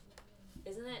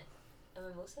 Isn't it a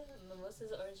mimosa? Mimosa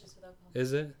is orange juice with alcohol.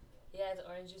 Is it? Yeah, it's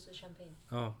orange juice with champagne.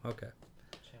 Oh, okay.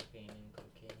 Champagne and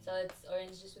cocaine. So it's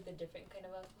orange juice with a different kind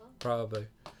of alcohol. Probably.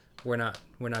 We're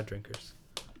not drinkers.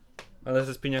 Unless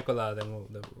it's pina colada, then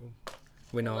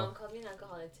we My know. mom called me an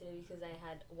alcoholic today because I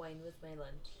had wine with my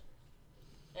lunch,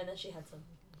 and then she had some.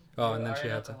 Oh, You and then are she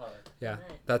an had to. alcoholic. Yeah,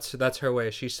 Right. that's her way.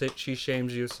 She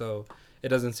shames you, so it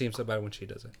doesn't seem so bad when she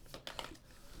does it.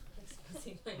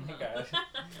 Exposing my Oh my mom.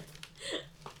 gosh.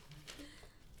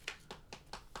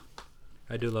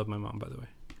 I do love my mom, by the way.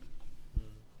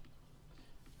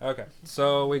 Mm. Okay,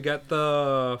 so we get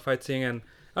the fight scene, and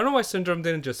I don't know why Syndrome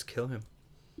didn't just kill him.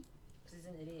 'Cause he's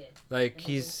an idiot. Like It makes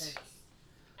he's, sense.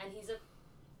 And he's a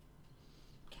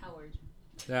coward.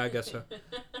 yeah, I guess so.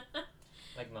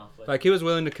 Like Malfoy. Like he was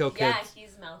willing to kill Yeah, kids.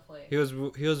 he's Malfoy. He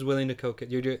was willing to kill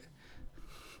kids. You're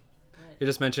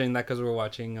just mentioning that because we're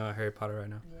watching Harry Potter right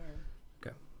now.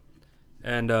 Yeah.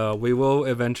 And we will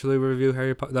eventually review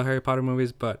the Harry Potter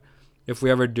movies, but if we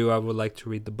ever do, I would like to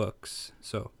read the books.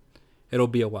 So it'll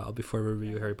be a while before we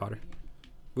review Harry Potter.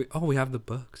 We have the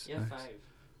books. You have Nice. 5.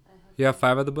 You have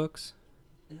 5 of the books?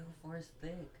 Ew, 4 is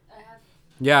thick. I have.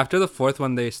 Yeah, after the 4th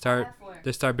one, I have 4.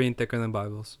 they start being thicker than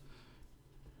Bibles.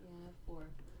 Yeah, I have 4.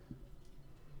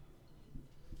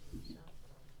 So.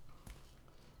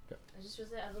 Okay. I just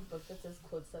realized I have a book that says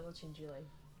quotes that will change your life.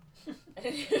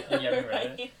 You haven't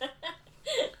read it?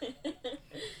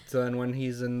 So then when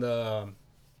he's in the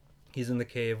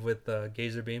cave with the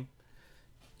gazer beam,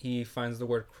 he finds the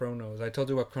word Chronos. I told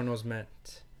you what Chronos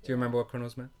meant. Do you remember what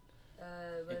Chronos meant?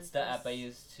 It's the app I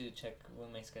use to check with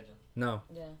my schedule. No.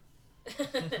 Yeah.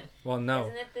 Well, no.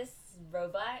 Isn't it this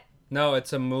robot? No,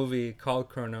 it's a movie called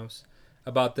Chronos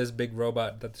about this big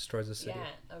robot that destroys the city.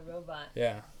 Yeah, a robot.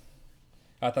 Yeah.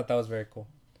 I thought that was very cool.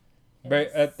 In Very,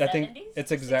 the I think 70s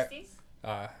it's or exact.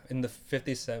 60s? In the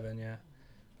 57, yeah.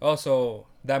 Also,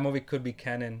 that movie could be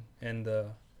canon in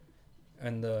the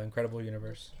Incredible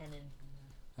Universe.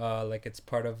 Canon. Like it's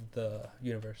part of the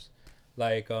universe.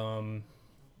 Like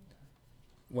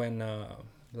when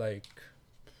like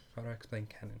how do I explain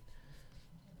canon?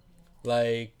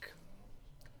 Like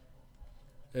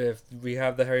if we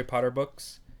have the Harry Potter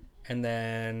books and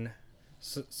then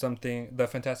something the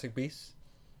Fantastic Beasts.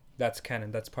 That's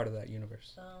canon. That's part of that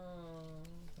universe. Oh.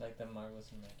 Like the Marvel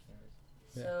Cinematic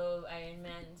Universe. Yeah. So Iron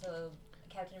Man. So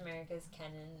Captain America's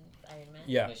canon. Iron Man.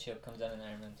 Yeah. The Shield comes out in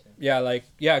Iron Man 2.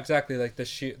 Yeah, exactly. Like the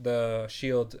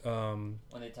Shield. When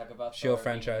they talk about Shield Thor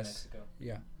being in franchise. Mexico.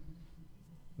 Yeah.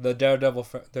 The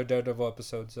Daredevil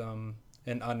episodes on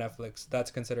Netflix. That's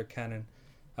considered canon.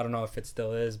 I don't know if it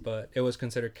still is, but it was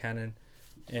considered canon.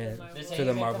 And They're to saying the it's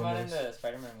gonna Marvel come out in movies. the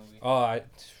Spider-Man movie. Oh,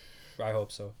 I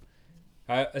hope so.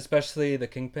 Especially the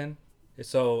Kingpin.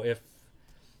 So if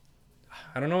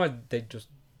I don't know why they just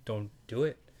don't do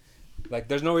it. Like,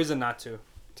 there's no reason not to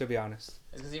be honest.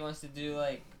 It's because he wants to do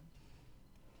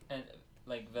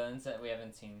villains that we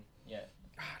haven't seen yet.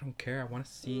 I don't care. I want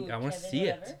to see. Ooh, I want to Kevin see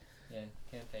whatever? it. Yeah,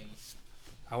 Kevin Feige.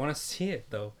 I want to see it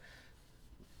though.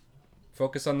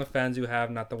 Focus on the fans you have,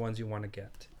 not the ones you want to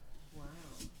get. Wow.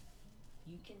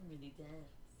 You can really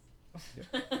dance.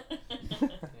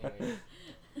 Anyways.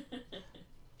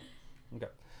 Okay.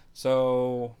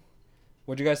 So,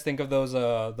 what do you guys think of those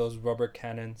rubber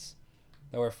cannons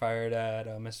that were fired at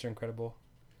Mr. Incredible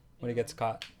when he gets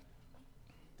caught?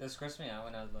 Those grossed me out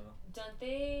when I was little. Don't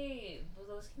they? Well,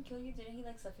 those can kill you. Didn't he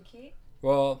like suffocate?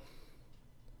 Well,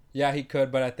 yeah, he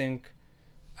could, but I think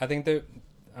there.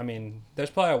 I mean, there's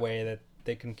probably a way that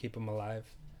they can keep him alive.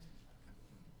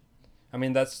 I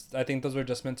mean, I think those were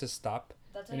just meant to stop.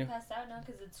 That's why he passed out now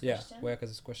because it's squished Yeah, him. well,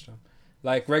 because it squished him.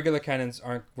 Like regular cannons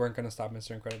weren't gonna stop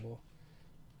Mr. Incredible.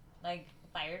 Like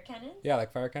fire cannons? Yeah,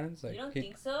 like fire cannons. Like You don't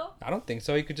think so? I don't think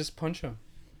so. He could just punch him.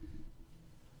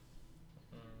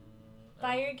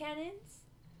 Fire cannons?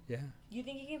 Yeah. You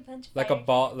think you can punch fire?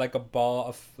 Like a ball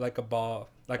of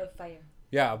fire.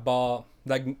 yeah, a ball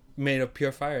like made of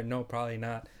pure fire. No, probably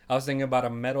not. I was thinking about a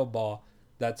metal ball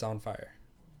that's on fire.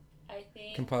 I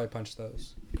think. Can probably punch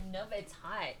those. No, but it's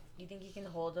hot. You think you can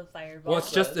hold a fireball? Well,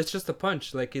 it's just a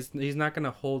punch. Like he's not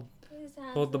gonna hold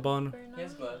the ball. He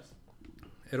has gloves.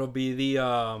 It'll be the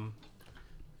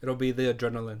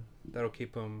adrenaline that'll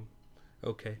keep him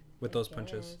okay with those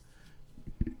punches.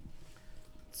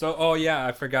 So, oh yeah,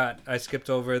 I forgot. I skipped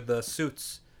over the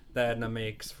suits that Edna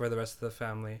makes for the rest of the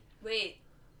family. Wait,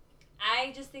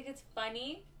 I just think it's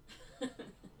funny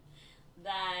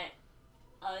that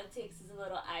all it takes is a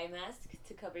little eye mask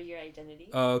to cover your identity.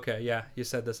 Oh, okay, yeah, you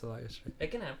said this a lot yesterday.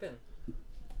 It can happen.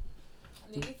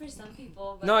 Maybe for some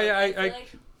people, but No, like, yeah, I feel I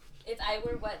like if I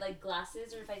wear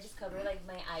glasses, or if I just cover like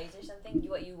my eyes or something,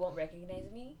 you won't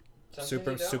recognize me.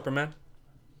 Superman.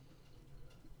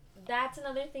 That's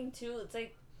another thing too. It's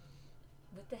like,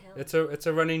 what the hell? It's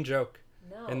a running joke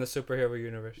No, in the superhero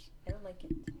universe. I don't like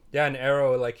it. Yeah, an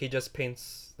Arrow, like he just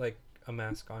paints like a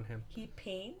mask on him. He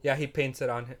paints. Yeah, he paints it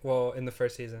on him. Well, in the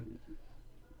first season.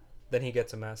 Then he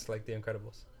gets a mask like the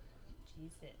Incredibles.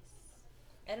 Jesus,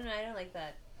 I don't know. I don't like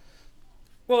that.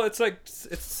 Well, it's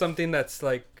something that's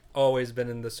like always been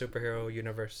in the superhero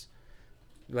universe,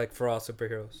 like for all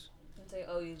superheroes. It's like,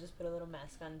 oh, you just put a little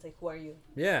mask on. It's like, who are you?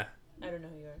 Yeah. I don't know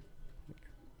who you are.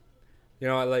 You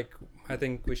know, I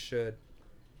think we should.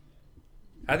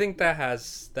 I think that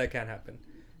can happen,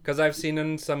 because I've seen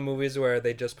in some movies where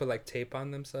they just put like tape on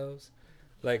themselves,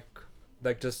 like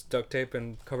just duct tape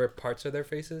and cover parts of their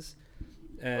faces.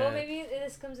 And Well, maybe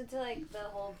this comes into like the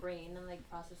whole brain and like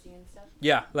processing and stuff.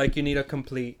 yeah, like you need a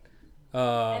complete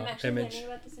I'm actually image. learning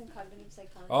about this in cognitive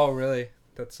psychology. Oh, really?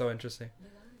 That's so interesting.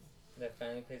 That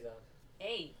finally pays off.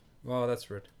 Hey. Well, that's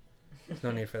rude.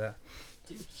 No need for that.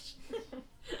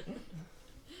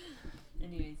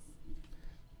 Anyways.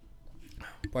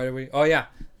 Why do we? Oh yeah,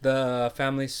 the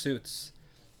family suits.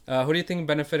 Who do you think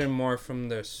benefited more from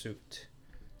their suit?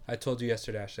 I told you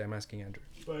yesterday, Ashley. I'm asking Andrew.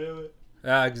 Violet.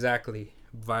 Exactly,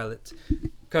 Violet.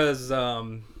 Because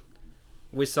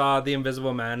we saw The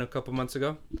Invisible Man a couple months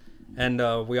ago, and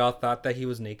we all thought that he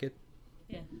was naked.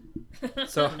 Yeah.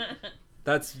 So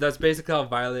that's basically how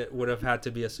Violet would have had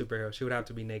to be a superhero. She would have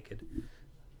to be naked,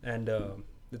 and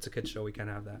it's a kid's show. We can't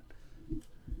have that.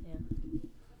 Yeah.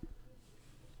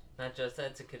 Not just that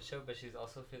it's a kid show, but she's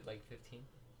also 15.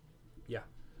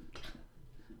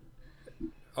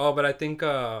 Oh, but I think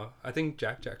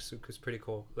Jack's suit is pretty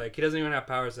cool. Like he doesn't even have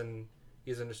powers and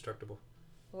he's indestructible.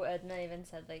 Well, Edna even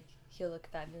said like he'll look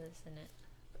fabulous in it.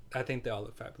 I think they all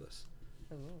look fabulous.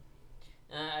 Ooh.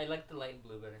 I like the light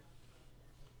blue better.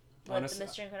 What, the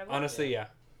Mr. Incredible? Honestly, yeah.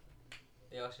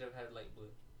 They all should have had light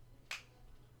blue.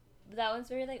 That one's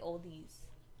very like oldies.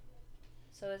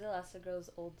 So is Elastigirl's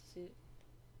old suit.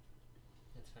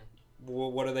 That's fine.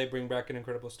 What do they bring back in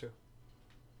Incredibles 2?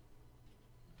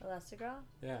 Elastigirl?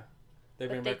 Yeah, they But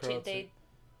bring back her old suit.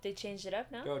 they changed it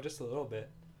up now? Oh, just a little bit.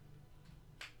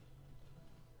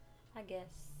 I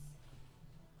guess.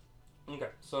 Okay,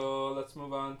 so let's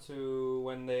move on to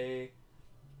when they.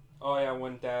 Oh yeah,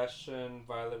 when Dash and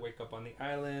Violet wake up on the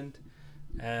island,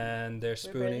 and they're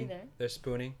We're barely spooning. there. They're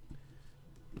spooning.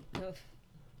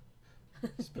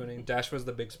 Spooning. Dash was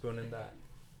the big spoon in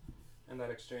that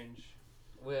exchange.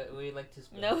 We like to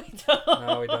spoon. No, we don't.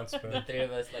 No, we don't The spoon. three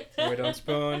of us like to. We don't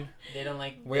spoon. They don't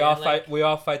like. We they all don't fight. Like, We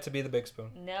all fight to be the big spoon.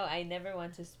 No, I never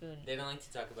want to spoon. they don't like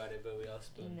to talk about it, but we all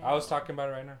spoon. No. I was talking about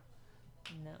it right now.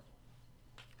 No.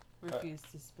 Refuse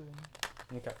to spoon.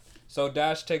 Okay. So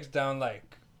Dash takes down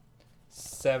like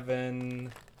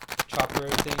 7 chopper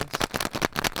things.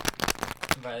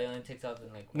 Violet only takes out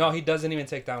in like. No, he doesn't even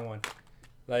take down one.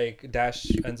 Like Dash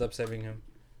ends up saving him.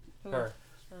 Who? Her.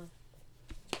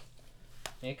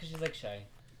 Maybe because she's like shy.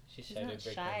 She's She's shy not to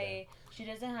break shy. She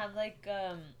doesn't have like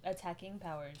attacking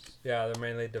powers. Yeah, they're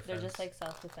mainly defense. They're just like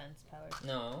self-defense powers.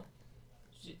 No.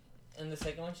 In the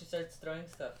second one, she starts throwing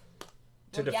stuff.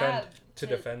 to Well, defend. yeah, to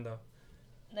defend though.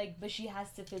 Like, but she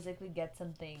has to physically get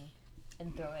something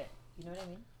and throw it. You know what I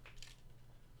mean?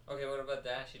 Okay, what about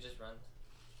Dash? She just runs.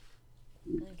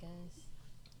 I guess.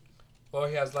 Well,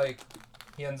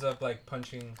 he ends up like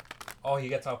punching. Oh, he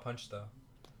gets out punched though.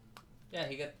 Yeah,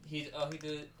 all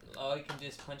he can do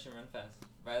is punch and run fast.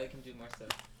 Violet can do more stuff.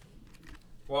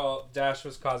 Well, Dash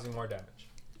was causing more damage.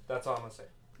 That's all I'm gonna say.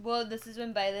 Well, this is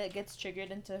when Violet gets triggered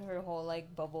into her whole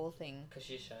like bubble thing. Cause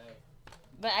she's shy.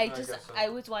 But I guess so. I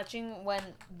was watching when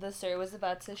the sir was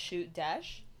about to shoot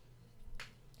Dash,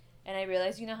 and I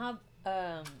realized, you know how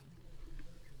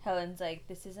Helen's like,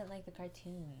 this isn't like the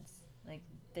cartoons, like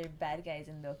they're bad guys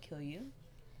and they'll kill you.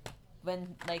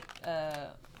 When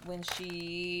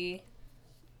she,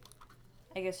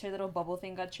 I guess her little bubble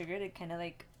thing got triggered, it kind of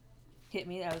like hit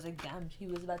me. I was like, damn, he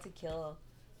was about to kill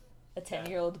a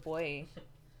 10-year-old boy.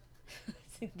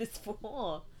 This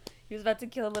fool. He was about to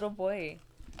kill a little boy.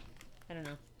 I don't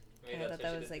know. Maybe I that's thought why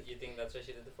that she was, did, like- you think that's why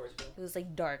she did the force field? It was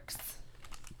like darks.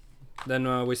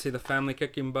 Then we see the family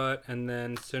kicking butt, and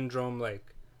then Syndrome like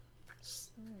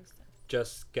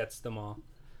just gets them all.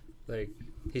 Like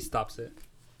he stops it.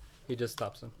 He just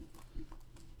stops them.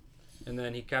 And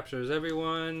then he captures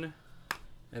everyone,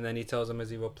 and then he tells them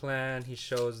his evil plan. He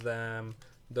shows them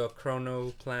the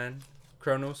Chronos plan.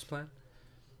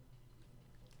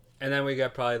 And then we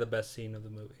get probably the best scene of the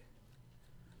movie.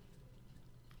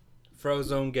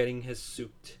 Frozone getting his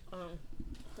suit. I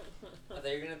thought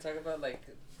you were gonna talk about like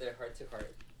their heart to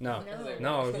heart. No. No.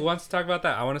 No, who wants to talk about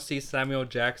that? I want to see Samuel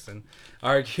Jackson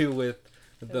argue with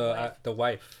the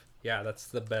wife. Yeah, that's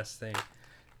the best thing.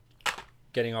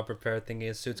 Getting all prepared, thinking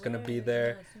his suit's gonna be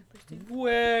there.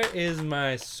 Where is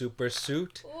my super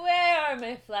suit? Where are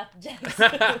my flapjacks?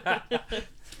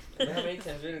 You know how many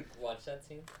times we watched that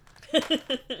scene?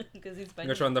 Because he's funny.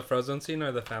 Which one, the Frozen scene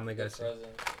or the Family Guy scene? Frozen.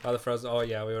 Oh, the Frozen. Oh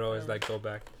yeah, we would always like go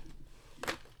back.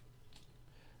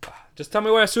 Just tell me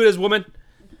where my suit is, woman.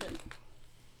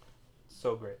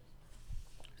 So great.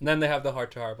 And then they have the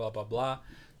heart to heart, blah blah blah.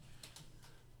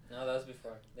 No, that was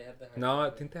before. They had the heart. No, I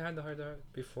think they had the heart to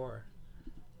heart before.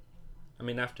 I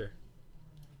mean after.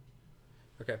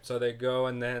 Okay, so they go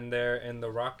and then they're in the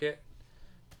rocket,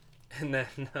 and then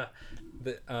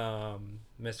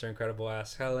Mr. Incredible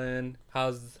asks Helen,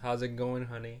 "How's it going,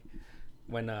 honey?"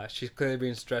 When she's clearly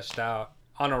being stretched out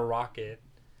on a rocket.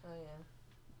 Oh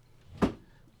yeah.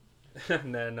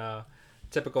 And then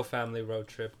typical family road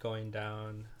trip going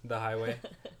down the highway.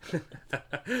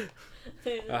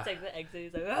 It's like the exit.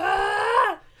 He's like,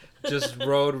 ah! Just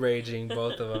road raging,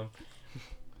 both of them.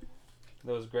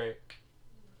 That was great.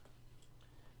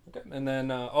 Okay, and then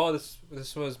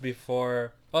this was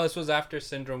before. Oh, this was after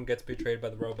Syndrome gets betrayed by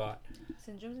the robot.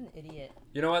 Syndrome's an idiot.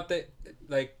 You know what they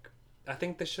like? I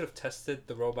think they should have tested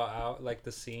the robot out, like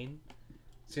the scene.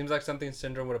 Seems like something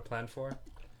Syndrome would have planned for.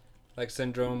 Like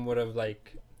Syndrome would have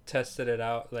like tested it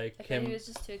out, like I him. think he was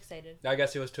just too excited. I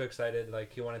guess he was too excited.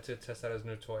 Like he wanted to test out his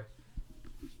new toy.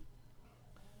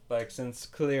 Like since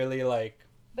clearly like.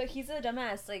 But he's a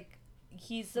dumbass. Like,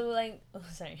 he's so like, oh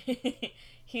sorry,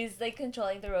 he's like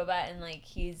controlling the robot, and like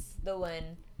he's the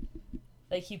one.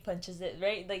 Like he punches it,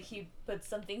 right? Like he puts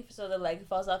something so the leg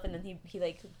falls off, and then he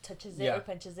like touches it Yeah. or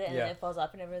punches it, and Yeah. then it falls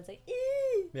off, and everyone's like,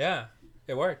 eee! Yeah,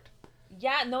 it worked.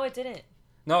 Yeah, no, it didn't.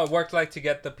 No, it worked like to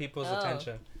get the people's Oh.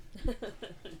 attention.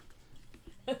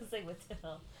 I was like, what the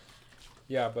hell?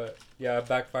 Yeah, but yeah, it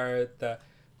backfired. That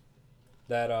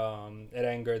it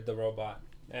angered the robot,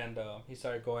 and he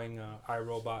started going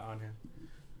iRobot on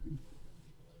him.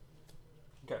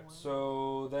 Okay,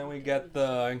 so then we get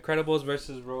the Incredibles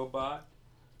versus Robot,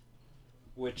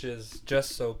 which is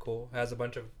just so cool. It has a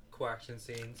bunch of cool action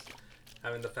scenes,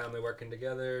 having the family working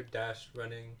together, Dash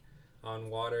running on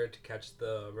water to catch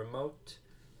the remote.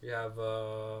 We have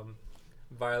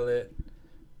Violet.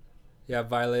 Yeah,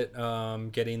 Violet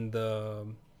getting the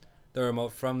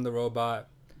remote from the robot.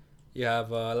 You have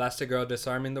Elastigirl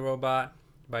disarming the robot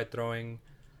by throwing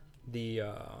the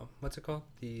what's it called?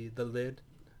 The lid,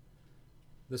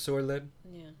 the sewer lid.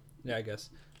 Yeah. Yeah, I guess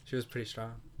she was pretty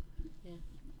strong. Yeah.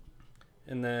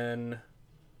 And then,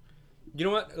 you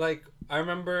know what? Like I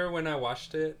remember when I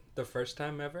watched it the first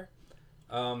time ever,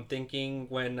 thinking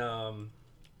when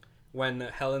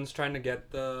Helen's trying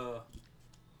to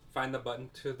find the button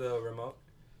to the remote,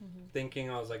 thinking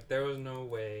I was like, there was no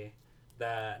way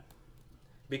that,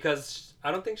 because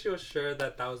I don't think she was sure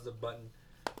that was the button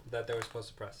that they were supposed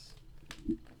to press.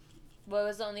 What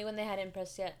was the only one they hadn't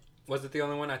pressed yet? Was it the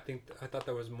only one? I thought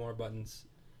there was more buttons.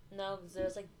 No, because there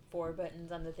was like 4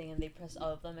 buttons on the thing, and they pressed all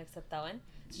of them except that one.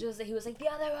 So he was like, the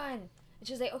other one, and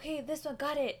she was like, okay, this one,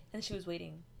 got it, and she was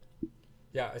waiting.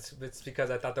 Yeah, it's because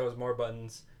I thought there was more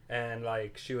buttons, and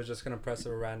like she was just gonna press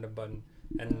a random button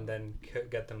and then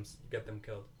get them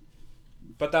killed.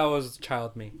 But that was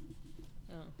child me.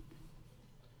 Oh.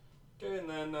 Okay, and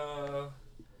then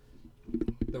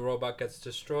the robot gets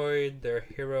destroyed. They're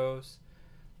heroes,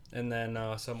 and then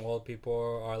some old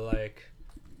people are like,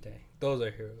 "Dang, those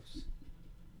are heroes."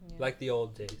 Yeah. Like the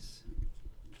old days.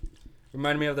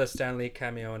 Remind me of the Stan Lee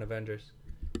cameo in Avengers.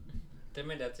 Did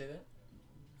my dad say that?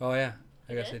 Oh yeah,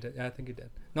 I He guess did? he did. Yeah, I think he did.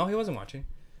 No, he wasn't watching.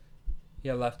 He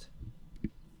had left. Oh,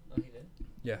 he did?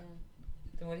 Yeah.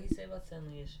 Then what did he say about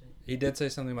Stanley yesterday? He did say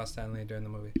something about Stan Lee during the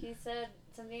movie. He said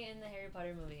something in the Harry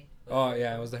Potter movie. Oh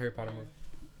yeah, it was the Harry Potter movie.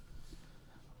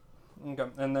 Okay,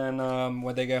 and then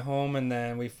when they get home, and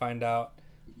then we find out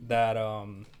that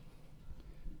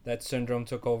that Syndrome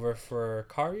took over for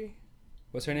Kari.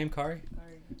 What's her name? Kari.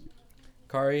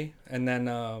 Kari, and then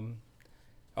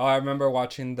I remember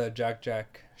watching the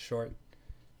Jack short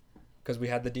because we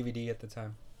had the DVD at the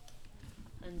time.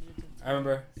 Hundreds of times. I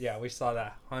remember, yeah, we saw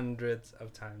that hundreds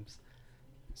of times.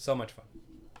 So much fun.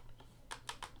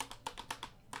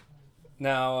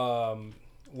 Now,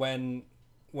 when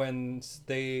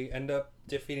they end up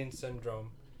defeating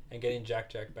Syndrome and getting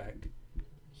Jack back,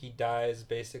 he dies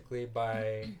basically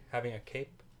by having a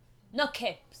cape. No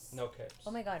capes. No capes.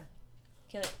 Oh my god.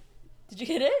 Kill it. Did you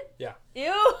get it? Yeah.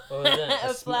 Ew. What was that?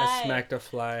 A fly. I smacked a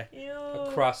fly Ew.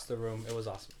 across the room. It was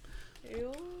awesome.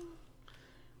 Ew.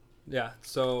 Yeah,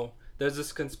 so there's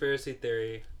this conspiracy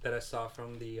theory that I saw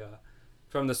from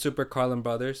the Super Carlin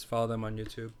brothers. Follow them on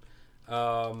YouTube.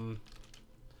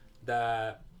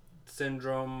 That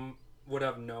Syndrome would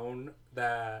have known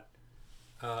that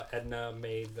Edna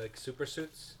made like super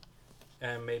suits,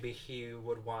 and maybe he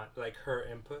would want like her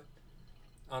input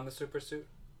on the super suit.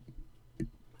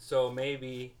 So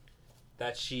maybe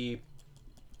that she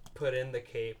put in the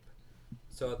cape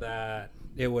so that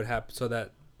it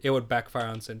would backfire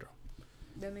on Syndrome.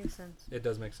 That makes sense. It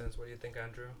does make sense. What do you think,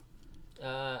 Andrew?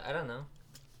 I don't know.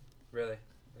 Really?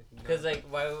 Because like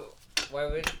why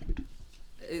would?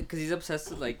 Because he's obsessed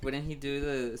with like wouldn't he do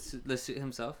the suit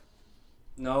himself?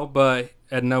 No, but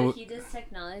Edna. But he does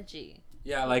technology.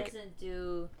 Yeah, He like doesn't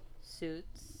do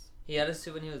suits. He had a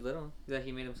suit when he was little that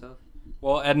he made himself.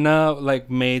 well, Edna like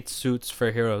made suits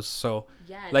for heroes. So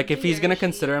Yeah. like did if you he's hear gonna she-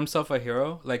 consider himself a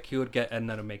hero, like he would get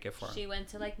Edna to make it for him. She went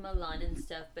to like Milan and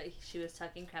stuff, but she was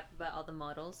talking crap about all the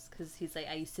models because he's like,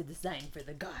 I used to design for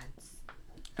the gods.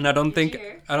 And I don't Did think you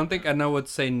hear? Edna would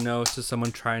say no to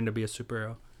someone trying to be a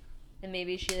superhero. And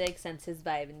maybe she like sensed his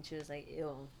vibe and she was like,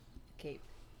 ew, cape.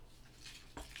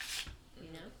 You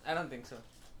know? I don't think so.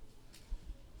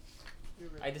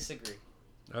 I disagree.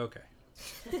 Okay.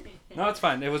 No, it's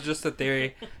fine. It was just a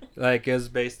theory. Like it was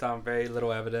based on very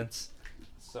little evidence,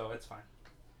 so it's fine.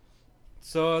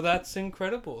 So that's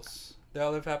Incredibles. They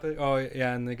all live happily. Oh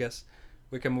yeah, and I guess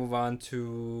we can move on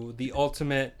to the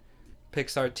ultimate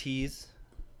Pixar tease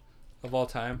of all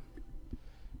time,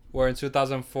 where in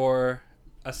 2004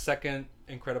 a second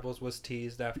Incredibles was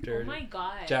teased after Oh my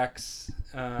god.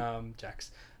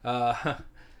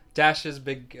 Dash's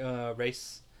big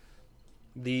race.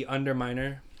 The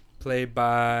Underminer, played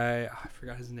by I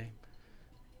forgot his name,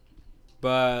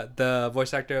 but the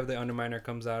voice actor of the Underminer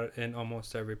comes out in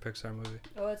almost every Pixar movie.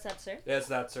 Oh, what's that, sir? Yes,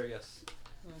 that's sir. Yes.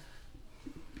 Hmm.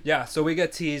 Yeah, so we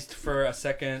get teased for a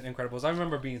second Incredibles. I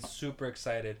remember being super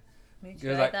excited. Me It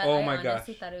was like, oh my I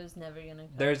honestly gosh. thought it was never gonna come.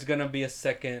 There's gonna be a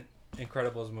second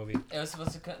Incredibles movie. It was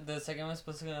supposed to the second one was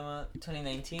supposed to come out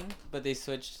 2019, but they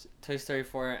switched Toy Story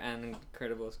 4 and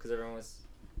Incredibles because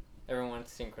everyone wanted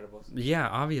to see Incredibles. Yeah,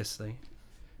 obviously.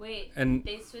 Wait, And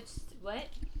they switched what?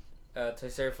 Toy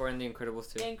Story 4 and The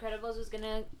Incredibles 2. The Incredibles was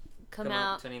gonna come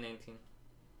out 2019.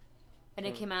 and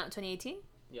it came out in 2018?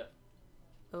 Yeah.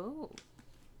 Oh.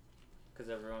 Because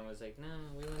everyone was like, no,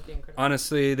 we want The Incredibles.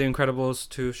 Honestly, The Incredibles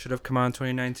 2 should have come out in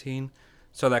 2019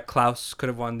 so that Klaus could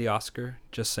have won the Oscar.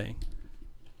 Just saying.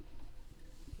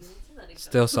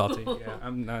 Still salty. Yeah,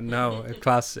 I'm not. No,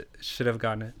 Klaus should have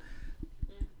gotten it.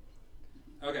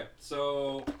 Okay,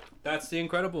 so that's The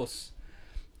Incredibles.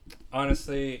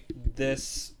 Honestly,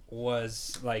 this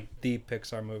was like the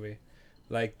Pixar movie.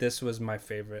 Like, this was my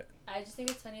favorite. I just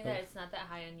think it's funny that it's not that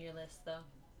high on your list, though.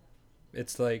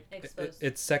 It's like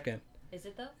it's second. Is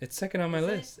it though? It's second on my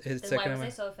list. It's Then second why on was my. I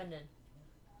so offended?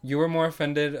 You were more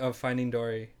offended of Finding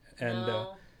Dory and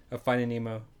No. of Finding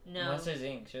Nemo. No. Monsters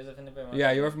Inc. She was offended by Monsters.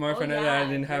 Yeah, you were more offended that I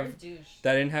didn't you're have. a douche.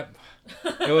 That I didn't have.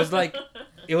 It was like,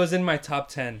 it was in my top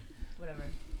 10. Whatever.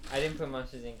 I didn't put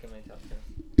Monsters Inc. in my top 10.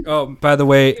 Oh, by the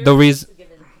way, You're the just reason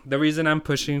given. the reason I'm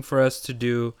pushing for us to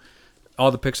do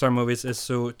all the Pixar movies is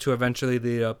so to eventually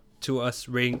lead up to us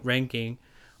ranking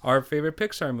our favorite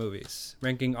Pixar movies,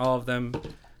 ranking all of them,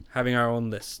 having our own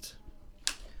list.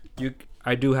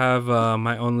 I do have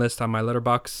my own list on my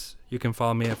letterbox. You can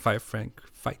follow me at Fight Frank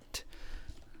Fight.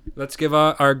 Let's give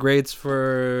out our grades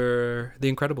for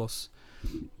The Incredibles.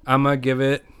 I'm gonna give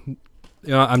it.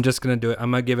 I'm just gonna do it.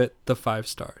 I'm gonna give it the 5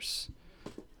 stars.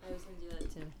 I was gonna do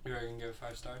that too. You're gonna give it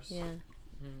 5 stars? Yeah.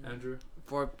 Andrew?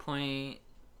 4.66.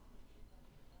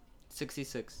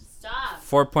 Stop.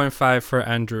 4.5 for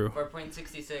Andrew.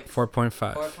 4.66.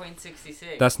 4.5.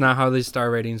 4.66. That's not how these star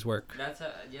ratings work.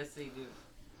 Yes, they do.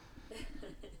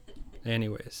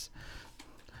 Anyways.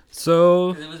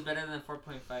 So Because it was better than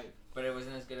 4.5, but it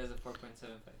wasn't as good as a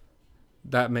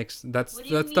 4.75. that's What do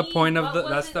you the point mean? of the What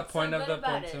that's was the it so point of good the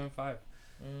about it? 0.75.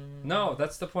 No,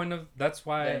 that's the point of that's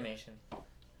why Animation.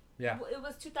 yeah. It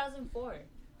was 2004.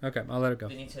 Okay, I'll let it go.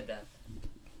 They need to adapt.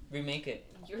 Remake it.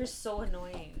 You're so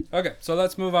annoying. Okay, so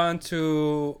let's move on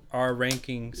to our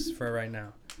rankings for right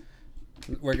now.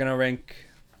 We're gonna rank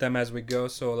them as we go.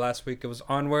 So last week it was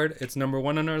Onward. It's number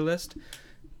 1 on our list.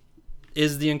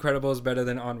 Is The Incredibles better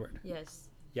than Onward? Yes.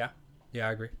 Yeah,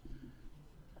 I agree.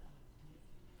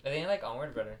 I think I like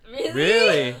Onward better. Really?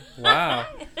 Really? Wow.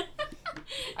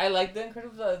 I like The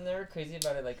Incredibles. I was never crazy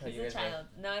about it like how He's you a guys were. child.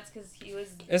 No, it's because he was.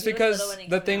 It's he was because little when it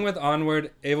the came thing out. with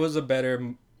Onward, it was a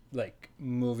better like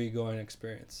movie going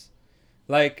experience.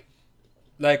 Like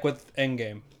with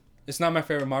Endgame. It's not my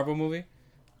favorite Marvel movie,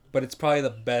 but it's probably the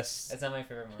best. It's not my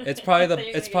favorite movie. It's probably I thought you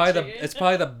were gonna get it's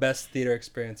probably the best theater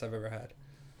experience I've ever had.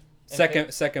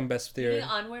 Second best You theater. think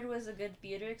Onward was a good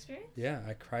theater experience? Yeah,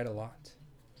 I cried a lot.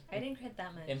 I didn't cry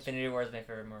that much. Infinity War is my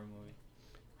favorite Marvel movie.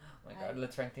 Oh my god,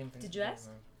 let's rank the Infinity Did you ask?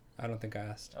 War. I don't think I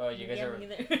asked. Oh, you guys Yeah, are me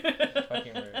neither.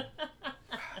 fucking rude.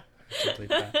 Should delete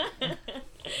that.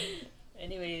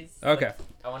 Anyways. Okay.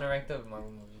 I want to rank the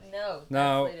Marvel movies. No.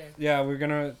 Now, That's later. yeah,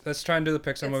 let's try and do the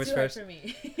Pixar It's movies too hard first. for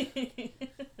me.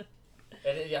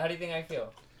 How do you think I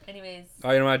feel? Anyways.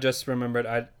 Oh, you know what? I just remembered.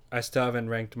 I still haven't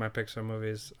ranked my Pixar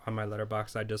movies on my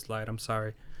letterbox. I just lied. I'm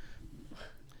sorry.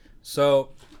 So,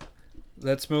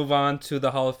 let's move on to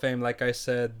the Hall of Fame. Like I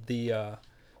said, the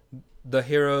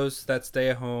Heroes That Stay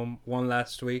at Home won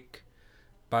last week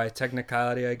by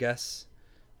technicality, I guess.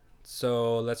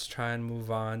 So let's try and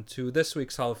move on to this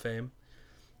week's Hall of Fame.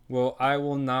 Well, I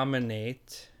will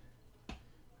nominate.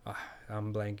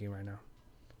 I'm blanking right now.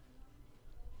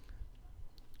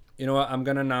 You know what? I'm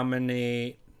gonna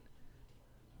nominate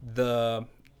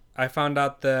I found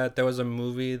out that there was a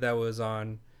movie that was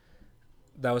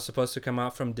supposed to come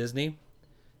out from Disney.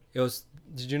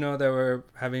 Did you know they were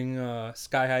having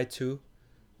Sky High 2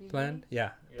 planned?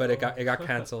 Yeah, but it got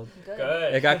canceled.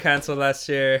 Good. It got canceled last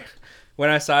year. When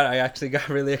I saw it, I actually got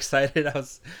really excited. I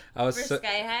was For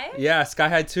Sky High? Yeah, Sky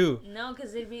High 2. No,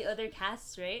 because there'd be other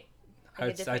casts, right?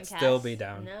 I'd still be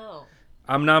down. No.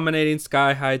 I'm nominating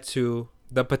Sky High 2,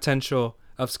 the potential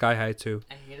of Sky High 2.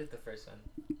 I hated the first one.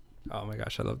 Oh my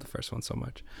gosh, I love the first one so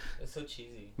much. It's so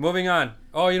cheesy. Moving on.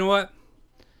 Oh, you know what?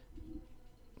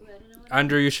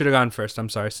 Andrew, you should have gone first. I'm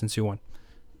sorry, since you won.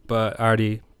 But I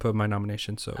already put my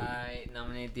nomination, so. I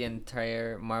nominate the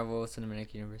entire Marvel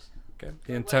Cinematic Universe. Okay.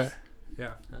 The entire.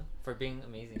 Yeah. Huh? For being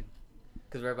amazing.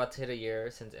 Because we're about to hit a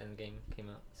year since Endgame came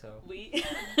out, so. We.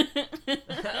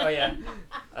 Oh yeah,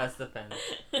 that's the fans.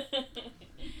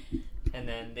 And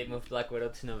then they moved Black Widow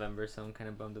to November, so I'm kind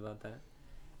of bummed about that.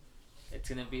 It's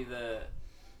gonna be the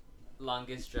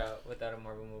longest drought without a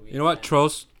Marvel movie. You know what?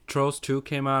 And Trolls 2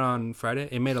 came out on Friday.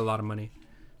 It made a lot of money.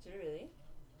 Did it really?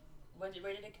 Where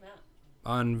did it come out?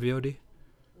 On VOD.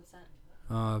 What's that?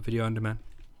 Video on demand.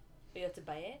 You have to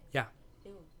buy it? Yeah.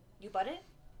 Ew. You bought it?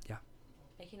 Yeah.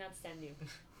 I cannot stand you. Oh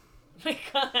my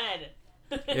god.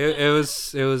 It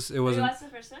wasn't. You watched the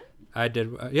first one? I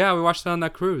did. Yeah, we watched it on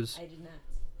that cruise. I did not.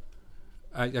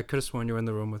 I could have sworn you were in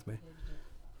the room with me.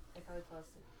 I probably fell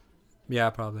asleep. Yeah,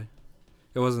 probably.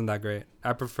 It wasn't that great.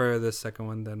 I prefer the second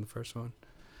one than the first one,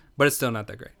 but it's still not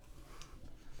that great.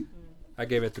 I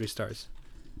gave it 3 stars.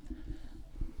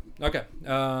 Okay.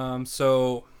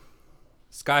 So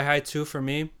Sky High 2 for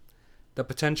me. The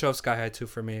potential of Sky High 2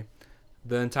 for me.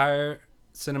 The entire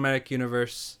cinematic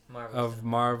universe of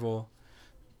Marvel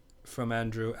from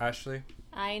Andrew. Ashley?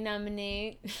 I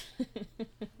nominate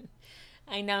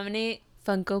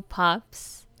Funko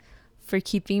Pops for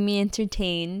keeping me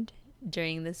entertained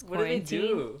during this quarantine. What do they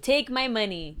do? Take my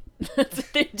money. That's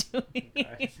what they're doing.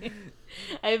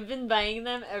 I've been buying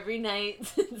them every night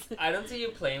since. I don't see you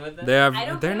playing with them. They're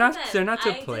not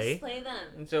to play. I just play them.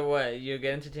 And so what? You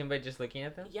get entertained by just looking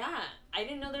at them? Yeah, I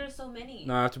didn't know there were so many.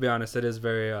 No, I have to be honest. It is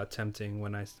very tempting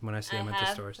when I see them at the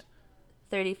stores.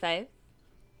 35.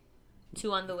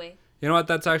 2 on the way. You know what?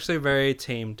 That's actually very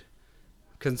tamed,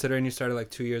 considering you started like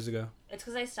 2 years ago. It's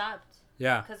because I stopped.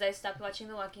 Yeah. Because I stopped watching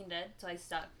The Walking Dead, so I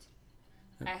stopped.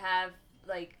 I have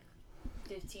like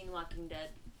 15 Walking Dead.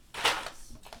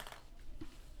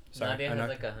 Sorry, Nadia has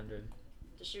like 100.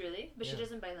 Does she really? But she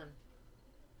doesn't buy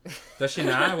them. Does she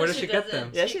not? Where does she get them?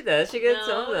 Yeah, she does. She gets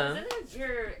some of them. Doesn't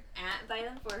your aunt buy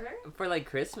them for her? For like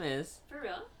Christmas. For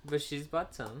real? But she's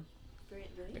bought some. Really?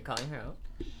 You're calling her out?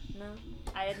 No.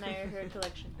 I admire her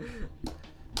collection.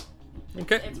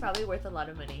 Okay. It's probably worth a lot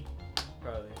of money.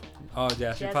 Probably. Oh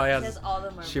yeah, she She has all the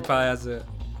Marvel. She probably has a.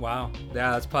 Wow.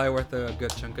 Yeah, that's probably worth a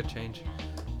good chunk of change. Yeah.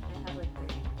 I have like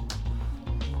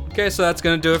 30. Okay, so that's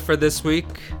gonna do it for this week.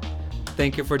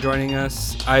 Thank you for joining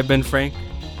us. I've been Frank,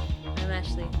 I'm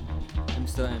Ashley. I'm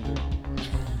still Andrew.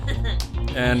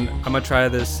 and I'm gonna try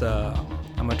this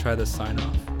sign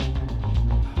off.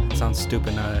 It sounds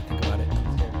stupid now that I think about it.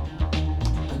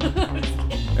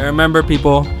 And remember,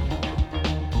 people,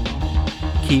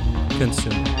 keep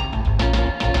consuming.